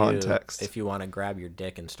genuine context. If you want to grab your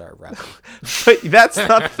dick and start rapping. But that's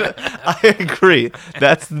not I agree.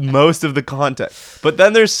 That's most of the context. But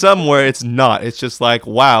then there's some where it's not. It's just like,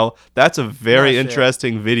 wow, that's a very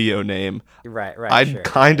interesting video name. Right. I'd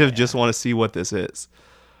kind of just want to see what this is.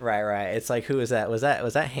 Right. It's like, who is that? Was that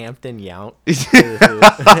Hampton Yount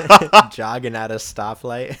jogging at a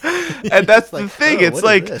stoplight? And that's like, the thing. It's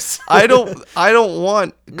like, I don't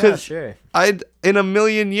want, because in a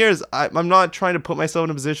million years, I'm not trying to put myself in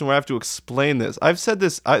a position where I have to explain this. I've said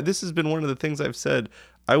this. This has been one of the things I've said.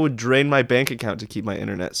 I would drain my bank account to keep my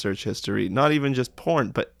internet search history, not even just porn,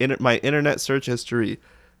 but my internet search history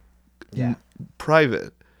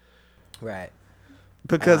private. Right.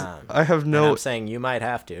 Because I have no. I'm saying you might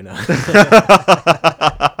have to. No.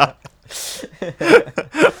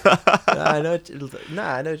 I know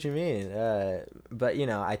what you mean. But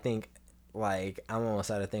I think like I'm almost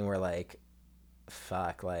at a thing where like,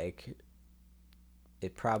 fuck, like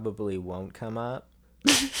it probably won't come up,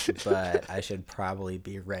 but I should probably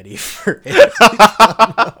be ready for it.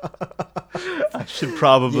 I should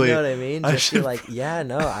probably. You know what I mean? Just be like, yeah,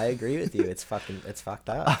 no, I agree with you. It's fucked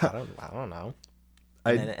up. I don't know.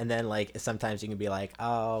 And then like sometimes you can be like,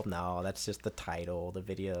 oh no, that's just the title, the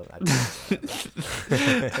video.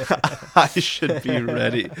 I should be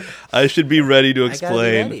ready. I should be ready to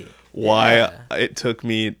explain why it took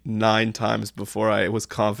me 9 times before I was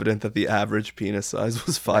confident that the average penis size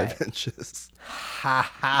was 5 inches.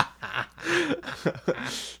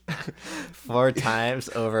 4 times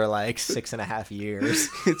over like 6.5 years.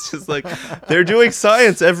 It's just like, they're doing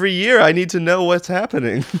science every year. I need to know what's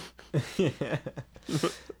happening.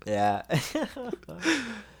 Yeah.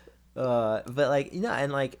 But like,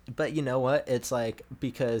 and like, but you know what? It's like,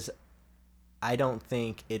 because I don't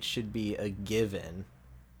think it should be a given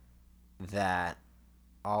that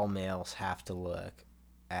all males have to look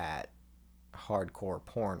at hardcore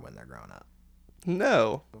porn when they're growing up.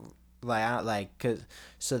 No. Cause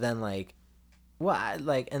so then well, I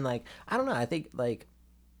don't know. I think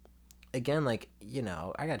again, I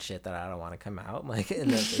got shit that I don't want to come out,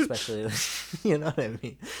 and especially, you know what I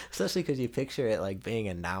mean? Especially because you picture it, being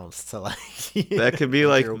announced to, that could be,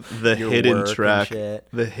 the hidden track.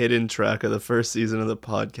 The hidden track of the first season of the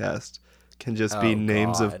podcast can just be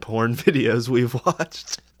names of porn videos we've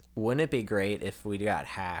watched. Wouldn't it be great if we got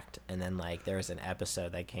hacked and then there was an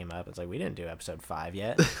episode that came up? It's we didn't do episode 5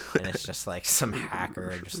 yet, and it's just some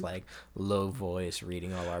hacker just low voice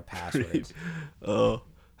reading all our passwords. Oh,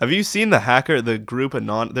 have you seen the group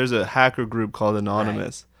There's a hacker group called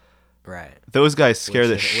Anonymous. Right. Those guys scare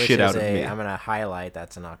the shit out of me. I'm gonna highlight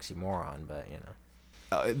that's an oxymoron, but you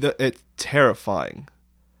know, it's terrifying.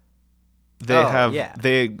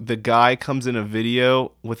 The guy comes in a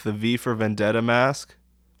video with the V for Vendetta mask.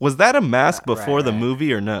 Was that a mask before the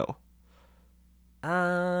movie or no?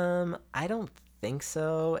 I don't think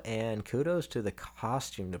so. And kudos to the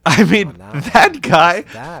costume department. I mean, that guy.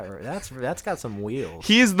 That's got some wheels.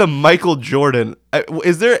 He is the Michael Jordan.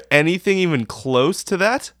 Is there anything even close to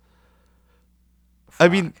that? Fuck. I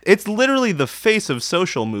mean, it's literally the face of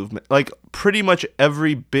social movement. Pretty much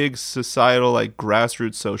every big societal,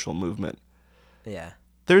 grassroots social movement. Yeah.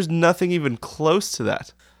 There's nothing even close to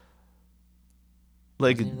that.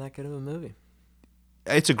 Isn't even that good of a movie.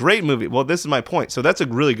 It's a great movie. Well, this is my point. So that's a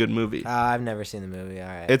really good movie. I've never seen the movie. All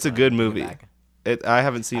right. It's a good movie. I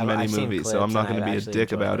haven't seen many movies, so I'm not going to be a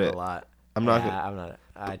dick about it. I'm not.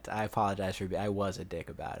 I apologize for. I was a dick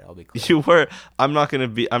about it. I'll be clear. You were. I'm not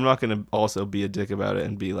going to also be a dick about it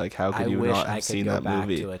and be how could you not have seen that movie? I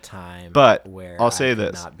wish I could go back to a time, but where I'll say I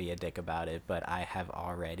could this. not be a dick about it, but I have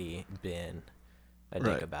already been a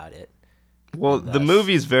dick about it. Well, the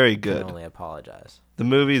movie's very good. I can only apologize. The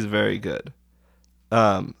movie's very good.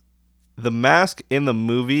 The mask in the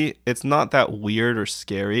movie, it's not that weird or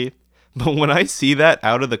scary, but when I see that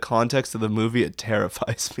out of the context of the movie, it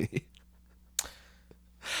terrifies me.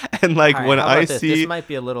 And right, when I see this might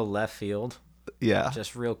be a little left field. Yeah.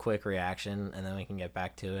 Just real quick reaction and then we can get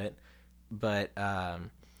back to it. But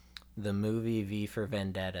the movie V for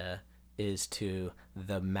Vendetta is to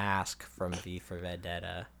The Mask from V for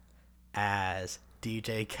Vendetta as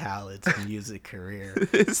DJ Khaled's music career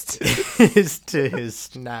is to his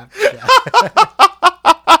Snapchat.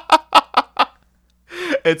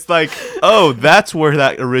 It's oh, that's where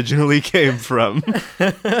that originally came from.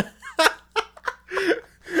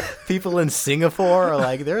 People in Singapore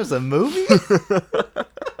are there's a movie?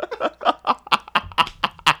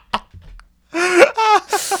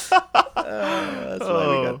 That's why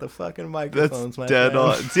we got the fucking microphones. That's dead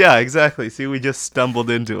on. Yeah, exactly. See, we just stumbled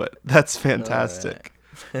into it. That's fantastic.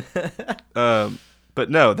 Right. But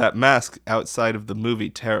no, that mask outside of the movie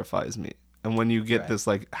terrifies me. And when you get this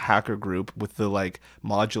hacker group with the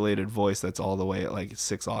modulated voice that's all the way at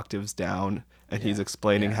 6 octaves down, and he's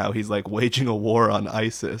explaining how he's waging a war on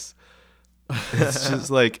ISIS. It's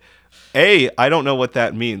just I don't know what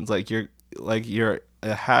that means. You're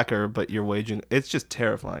a hacker, but you're waging. It's just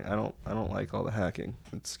terrifying. I don't like all the hacking.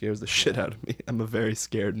 It scares the shit out of me. I'm a very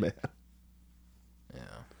scared man.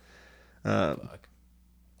 Yeah. Fuck.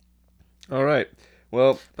 All right.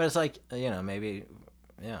 Well, but it's maybe,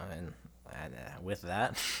 and with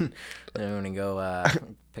that, then I'm gonna go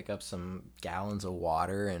pick up some gallons of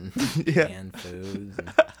water and canned foods.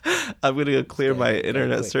 And I'm gonna go clear my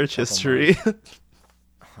internet search history.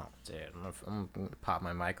 Dude, I'm gonna pop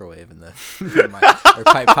my microwave in the or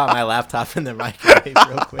pop my laptop in the microwave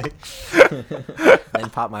real quick, then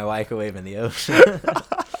pop my microwave in the ocean.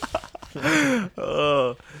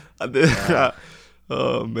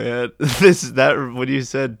 Oh man, when you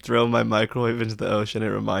said throw my microwave into the ocean, it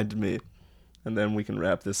reminded me, and then we can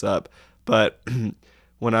wrap this up. But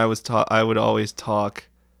when I was I would always talk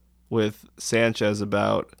with Sanchez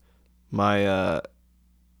about my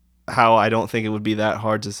how I don't think it would be that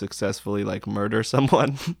hard to successfully murder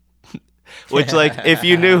someone. Which if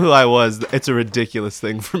you knew who I was, it's a ridiculous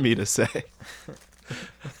thing for me to say.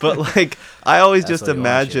 But I always just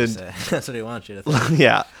imagined that's what he wants you to think.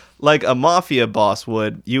 Yeah. A mafia boss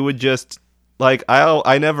would. You would just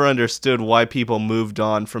I never understood why people moved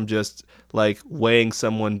on from just weighing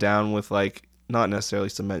someone down with not necessarily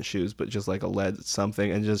cement shoes, but just a lead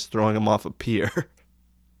something and just throwing them off a pier.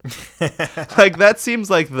 That seems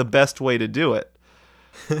the best way to do it.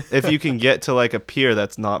 If you can get to a pier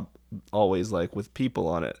that's not always with people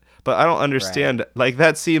on it. But I don't understand. Right. Like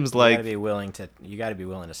that seems like you got to be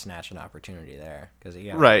willing to snatch an opportunity there because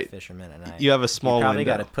you got right. fishermen at night. You have a small You probably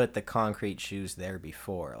got to put the concrete shoes there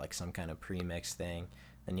before, like some kind of pre-mix thing.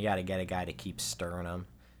 Then you got to get a guy to keep stirring them,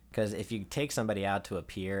 because if you take somebody out to a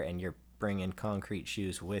pier and you're bringing concrete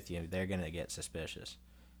shoes with you, they're gonna get suspicious.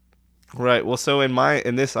 Right. Well, so in my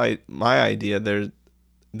idea,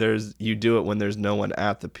 there's you do it when there's no one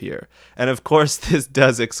at the pier, and of course this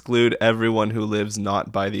does exclude everyone who lives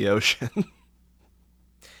not by the ocean.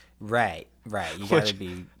 Right. You gotta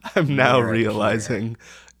be. I'm now realizing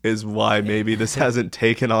is why maybe this hasn't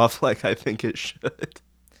taken off like I think it should.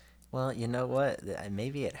 Well, you know what?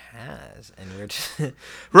 Maybe it has, and we're just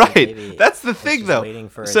right. That's the thing, though. Waiting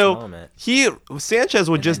for so its moment. Sanchez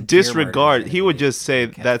would just disregard. He would just say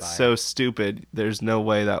that's so stupid. There's no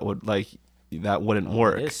way that would that wouldn't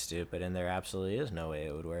work. It is stupid, and there absolutely is no way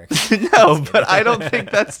it would work. No, but I don't think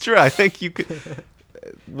that's true. I think you could.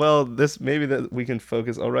 Well, maybe that we can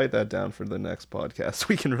focus. I'll write that down for the next podcast.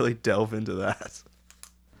 We can really delve into that.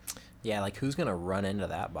 Yeah, like who's gonna run into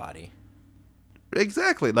that body?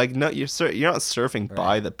 Exactly. Like no, you're not surfing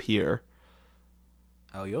by the pier.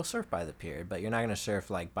 Oh, you'll surf by the pier, but you're not gonna surf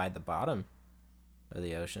like by the bottom of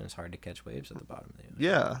the ocean. It's hard to catch waves at the bottom of the ocean.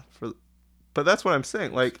 Yeah, but that's what I'm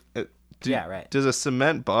saying. Like, right. Does a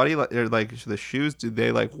cement body like the shoes? Do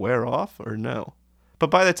they like wear off or no? But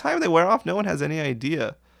by the time they wear off, no one has any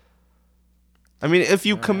idea. I mean, if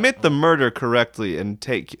you commit the murder correctly and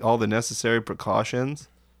take all the necessary precautions.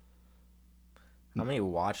 How many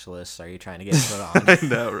watch lists are you trying to get put on? I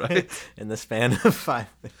know, right? In the span of 5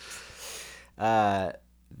 minutes.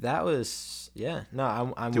 That was, yeah.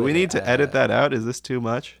 No, I'm. Do we need to edit that out? Is this too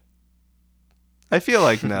much? I feel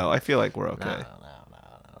like no. I feel like we're okay. No.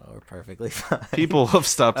 We're perfectly fine. People have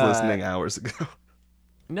stopped listening hours ago.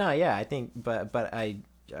 No, yeah, I think, but I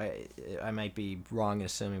might be wrong in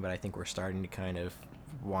assuming, but I think we're starting to kind of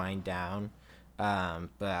wind down.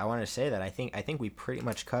 But I want to say that I think we pretty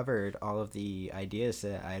much covered all of the ideas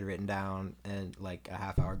that I had written down in like a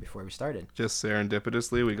half hour before we started. Just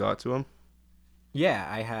serendipitously, we got to them. Yeah,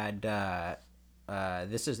 I had.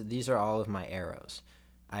 These are all of my arrows.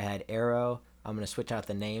 I had arrow. I'm gonna switch out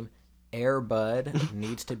the name. Airbud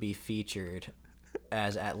needs to be featured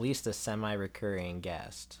as at least a semi-recurring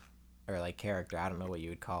guest or like character. I don't know what you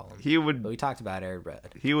would call him. But we talked about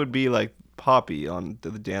Airbud. He would be like Poppy on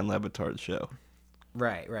the Dan Le Batard show.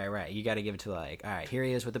 Right. You got to give it to like, all right, here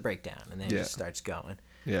he is with the breakdown, and then he just starts going.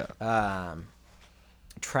 Yeah.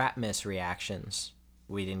 Trap miss reactions.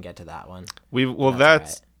 We didn't get to that one.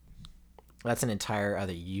 That's an entire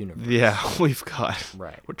other universe. Yeah, we've got.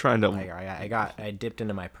 Right. We're trying to. I dipped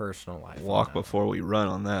into my personal life. Walk before we run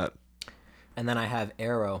on that. And then I have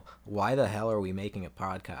arrow. Why the hell are we making a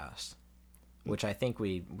podcast? Which I think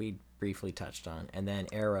we briefly touched on. And then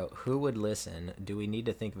arrow, who would listen? Do we need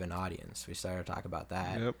to think of an audience? We started to talk about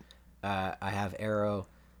that. Yep. I have arrow.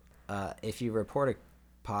 If you report a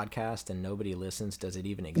podcast and nobody listens, does it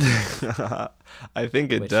even exist? I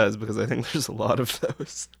think it does, because I think there's a lot of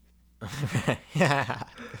those. Yeah,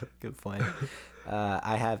 good point.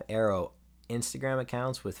 I have arrow. Instagram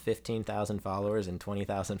accounts with 15,000 followers and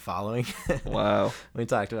 20,000 following. Wow. We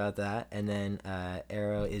talked about that. And then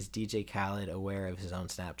arrow, is DJ Khaled aware of his own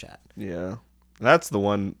Snapchat? Yeah. That's the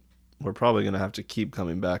one we're probably going to have to keep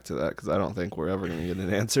coming back to, that because I don't think we're ever going to get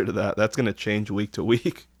an answer to that. That's going to change week to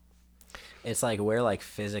week. It's like we're like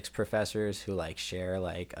physics professors who like share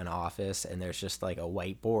like an office, and there's just like a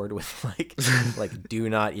whiteboard with like do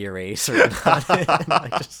not erase or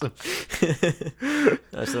not. So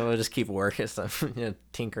we'll just keep working stuff,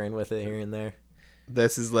 tinkering with it here and there.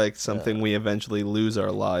 This is like something we eventually lose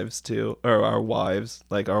our lives to, or our wives.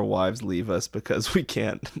 Like our wives leave us because we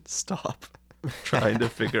can't stop trying to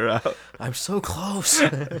figure out. I'm so close.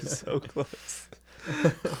 I'm so close.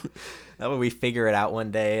 That way we figure it out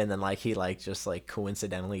one day, and then like he like just like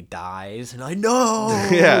coincidentally dies, and I know.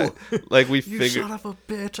 Yeah, like we you son of a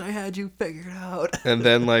bitch, I had you figured out. And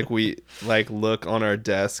then like we like look on our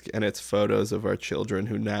desk, and it's photos of our children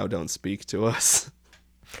who now don't speak to us.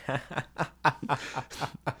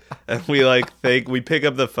 And we like think we pick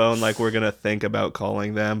up the phone like we're gonna think about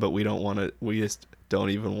calling them, but we don't want to. We just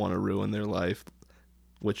don't even want to ruin their life,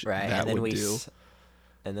 which that would do.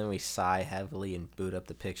 And then we sigh heavily and boot up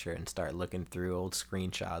the picture and start looking through old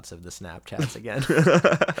screenshots of the Snapchats again.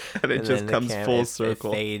 And it just comes full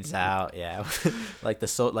circle. It fades out, yeah. like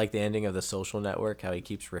the ending of The Social Network, how he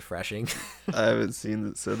keeps refreshing. I haven't seen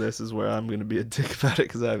it, so this is where I'm going to be a dick about it,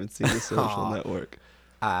 because I haven't seen The Social Network.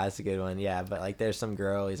 That's a good one, yeah. But like there's some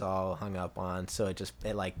girl he's all hung up on, so it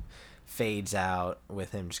like fades out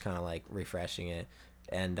with him just kind of like refreshing it.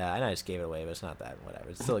 And I just gave it away, but it's not that. Whatever.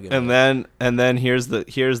 It's still a good. And then here's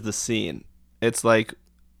the scene. It's like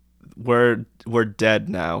we're dead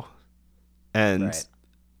now, and right.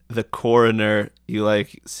 The coroner, you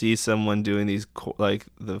like see someone doing these like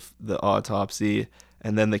the autopsy,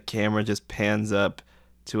 and then the camera just pans up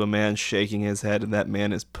to a man shaking his head, and that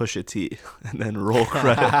man is Pusha T, and then roll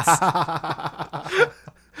credits.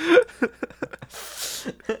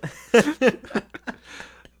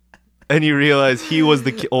 And you realize he was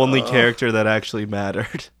the only character that actually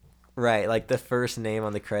mattered. Right, like the first name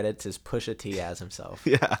on the credits is Pusha T as himself.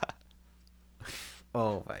 Yeah.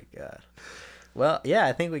 Oh my god. Well, yeah,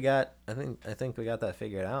 I think we got that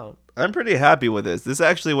figured out. I'm pretty happy with this. This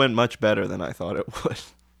actually went much better than I thought it would.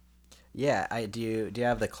 Yeah, do you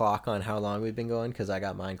have the clock on how long we've been going? Because I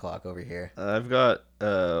got mine clock over here. I've got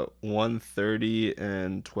 1:30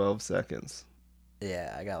 and 12 seconds.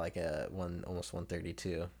 Yeah, I got like almost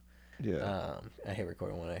 1:32. Yeah. I hate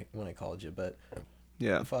recording when I called you, but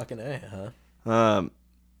yeah, fucking A, huh?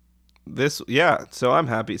 So I'm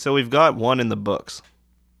happy. So we've got one in the books.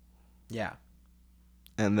 Yeah.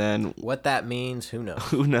 And then what that means, who knows?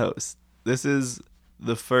 Who knows? This is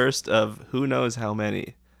the first of who knows how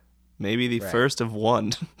many. Maybe the first of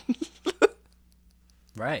one.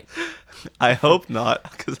 Right. I hope not,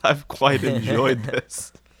 because I've quite enjoyed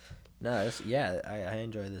this. No, I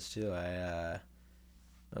enjoy this too.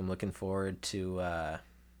 I'm looking forward to. I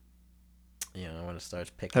want to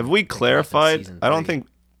start picking. Have we clarified? I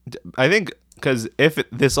think because if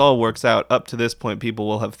this all works out up to this point, people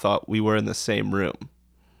will have thought we were in the same room.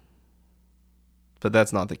 But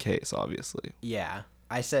that's not the case, obviously. Yeah.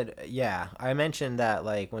 I mentioned that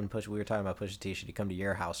like when we were talking about Pusha T, should he come to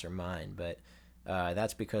your house or mine? But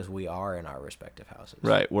that's because we are in our respective houses.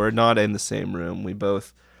 Right. We're not in the same room. We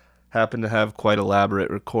both happen to have quite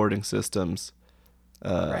elaborate recording systems.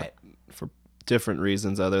 Right. For different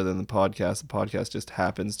reasons other than the podcast. The podcast just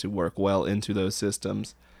happens to work well into those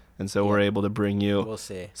systems. And so we're able to bring you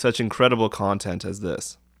such incredible content as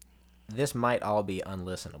this. This might all be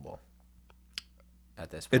unlistenable. At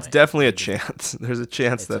this point. It's definitely a chance. There's a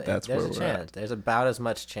chance that's where we're at. There's about as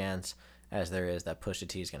much chance as there is that Pusha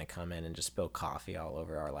T is going to come in and just spill coffee all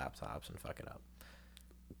over our laptops and fuck it up.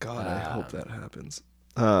 God, I hope that happens.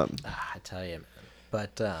 I tell you, man.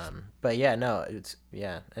 But yeah, no,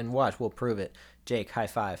 and watch, we'll prove it. Jake, high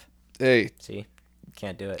five. Hey, see,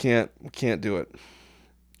 can't do it. Can't do it.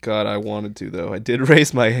 God, I wanted to though. I did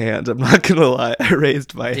raise my hand. I'm not gonna lie. I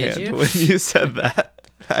raised my hand when you said that.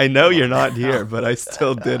 I know you're not here, but I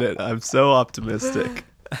still did it. I'm so optimistic.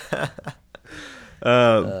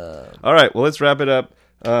 All right, well, let's wrap it up.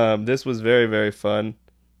 This was very, very fun.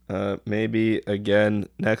 Maybe again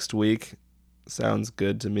next week. Sounds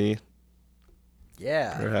good to me.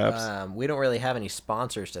 Yeah. Perhaps. We don't really have any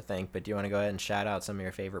sponsors to thank, but do you want to go ahead and shout out some of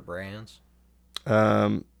your favorite brands?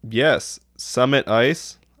 Yes. Summit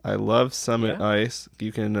Ice. I love Summit Ice.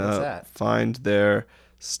 You can find their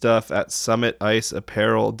stuff at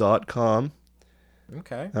summiticeapparel.com.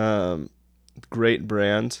 Okay. Great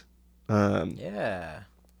brand.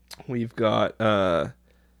 We've got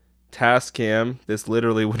Tascam. This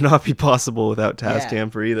literally would not be possible without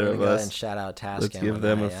Tascam for either of us. And shout out Tascam. Let's give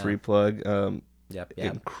them a free plug. Yep.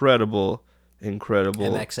 Incredible.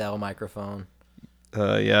 MXL microphone.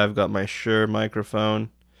 I've got my Shure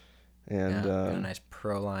microphone. And got a nice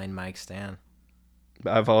ProLine mic stand.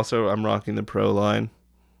 I'm rocking the ProLine.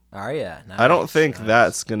 Are you? Nice, I don't think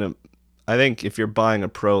that's gonna. I think if you're buying a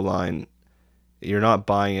ProLine, you're not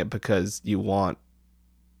buying it because you want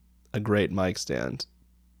a great mic stand.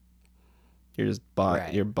 You're just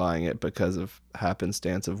You're buying it because of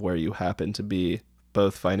happenstance of where you happen to be,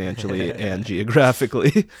 both financially and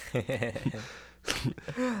geographically.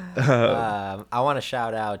 I want to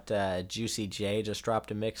shout out Juicy J just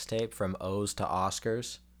dropped a mixtape from O's to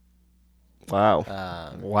Oscars. Wow.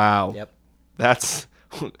 Wow. Yep. That's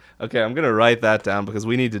okay. I'm gonna write that down because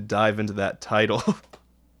we need to dive into that title.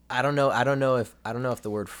 I don't know if the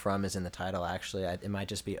word "from" is in the title. Actually, it might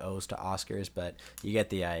just be O's to Oscars, but you get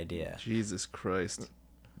the idea. Jesus Christ.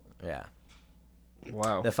 Yeah.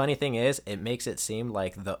 Wow. The funny thing is, it makes it seem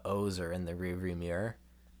like the O's are in the rearview mirror.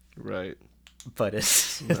 Right. But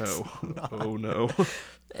it's no. Not. Oh no.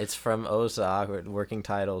 It's from O's to Awkward, working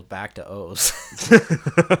titles back to O's.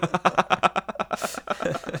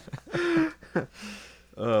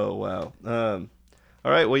 Oh wow.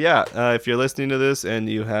 All right. Well, yeah. If you're listening to this and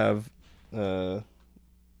you have, I don't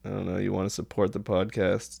know, you want to support the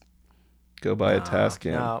podcast, go buy a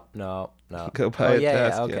Tascam. No. Go buy a Tascam.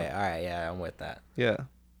 Yeah. Okay. All right. Yeah, I'm with that. Yeah.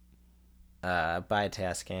 Buy a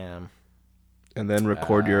Tascam. and then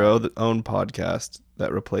record your own podcast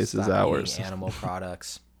that replaces ours. Eating animal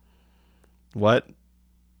products. What?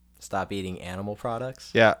 Stop eating animal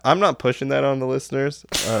products. Yeah, I'm not pushing that on the listeners.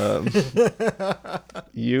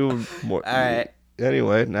 You more. All right.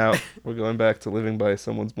 Anyway, now we're going back to living by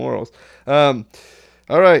someone's morals. All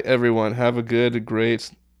right, everyone. Have a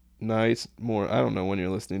great night. I don't know when you're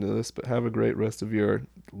listening to this, but have a great rest of your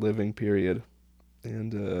living period.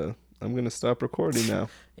 And I'm going to stop recording now.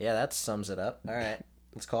 Yeah, that sums it up. All right.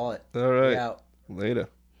 Let's call it. All right. Later.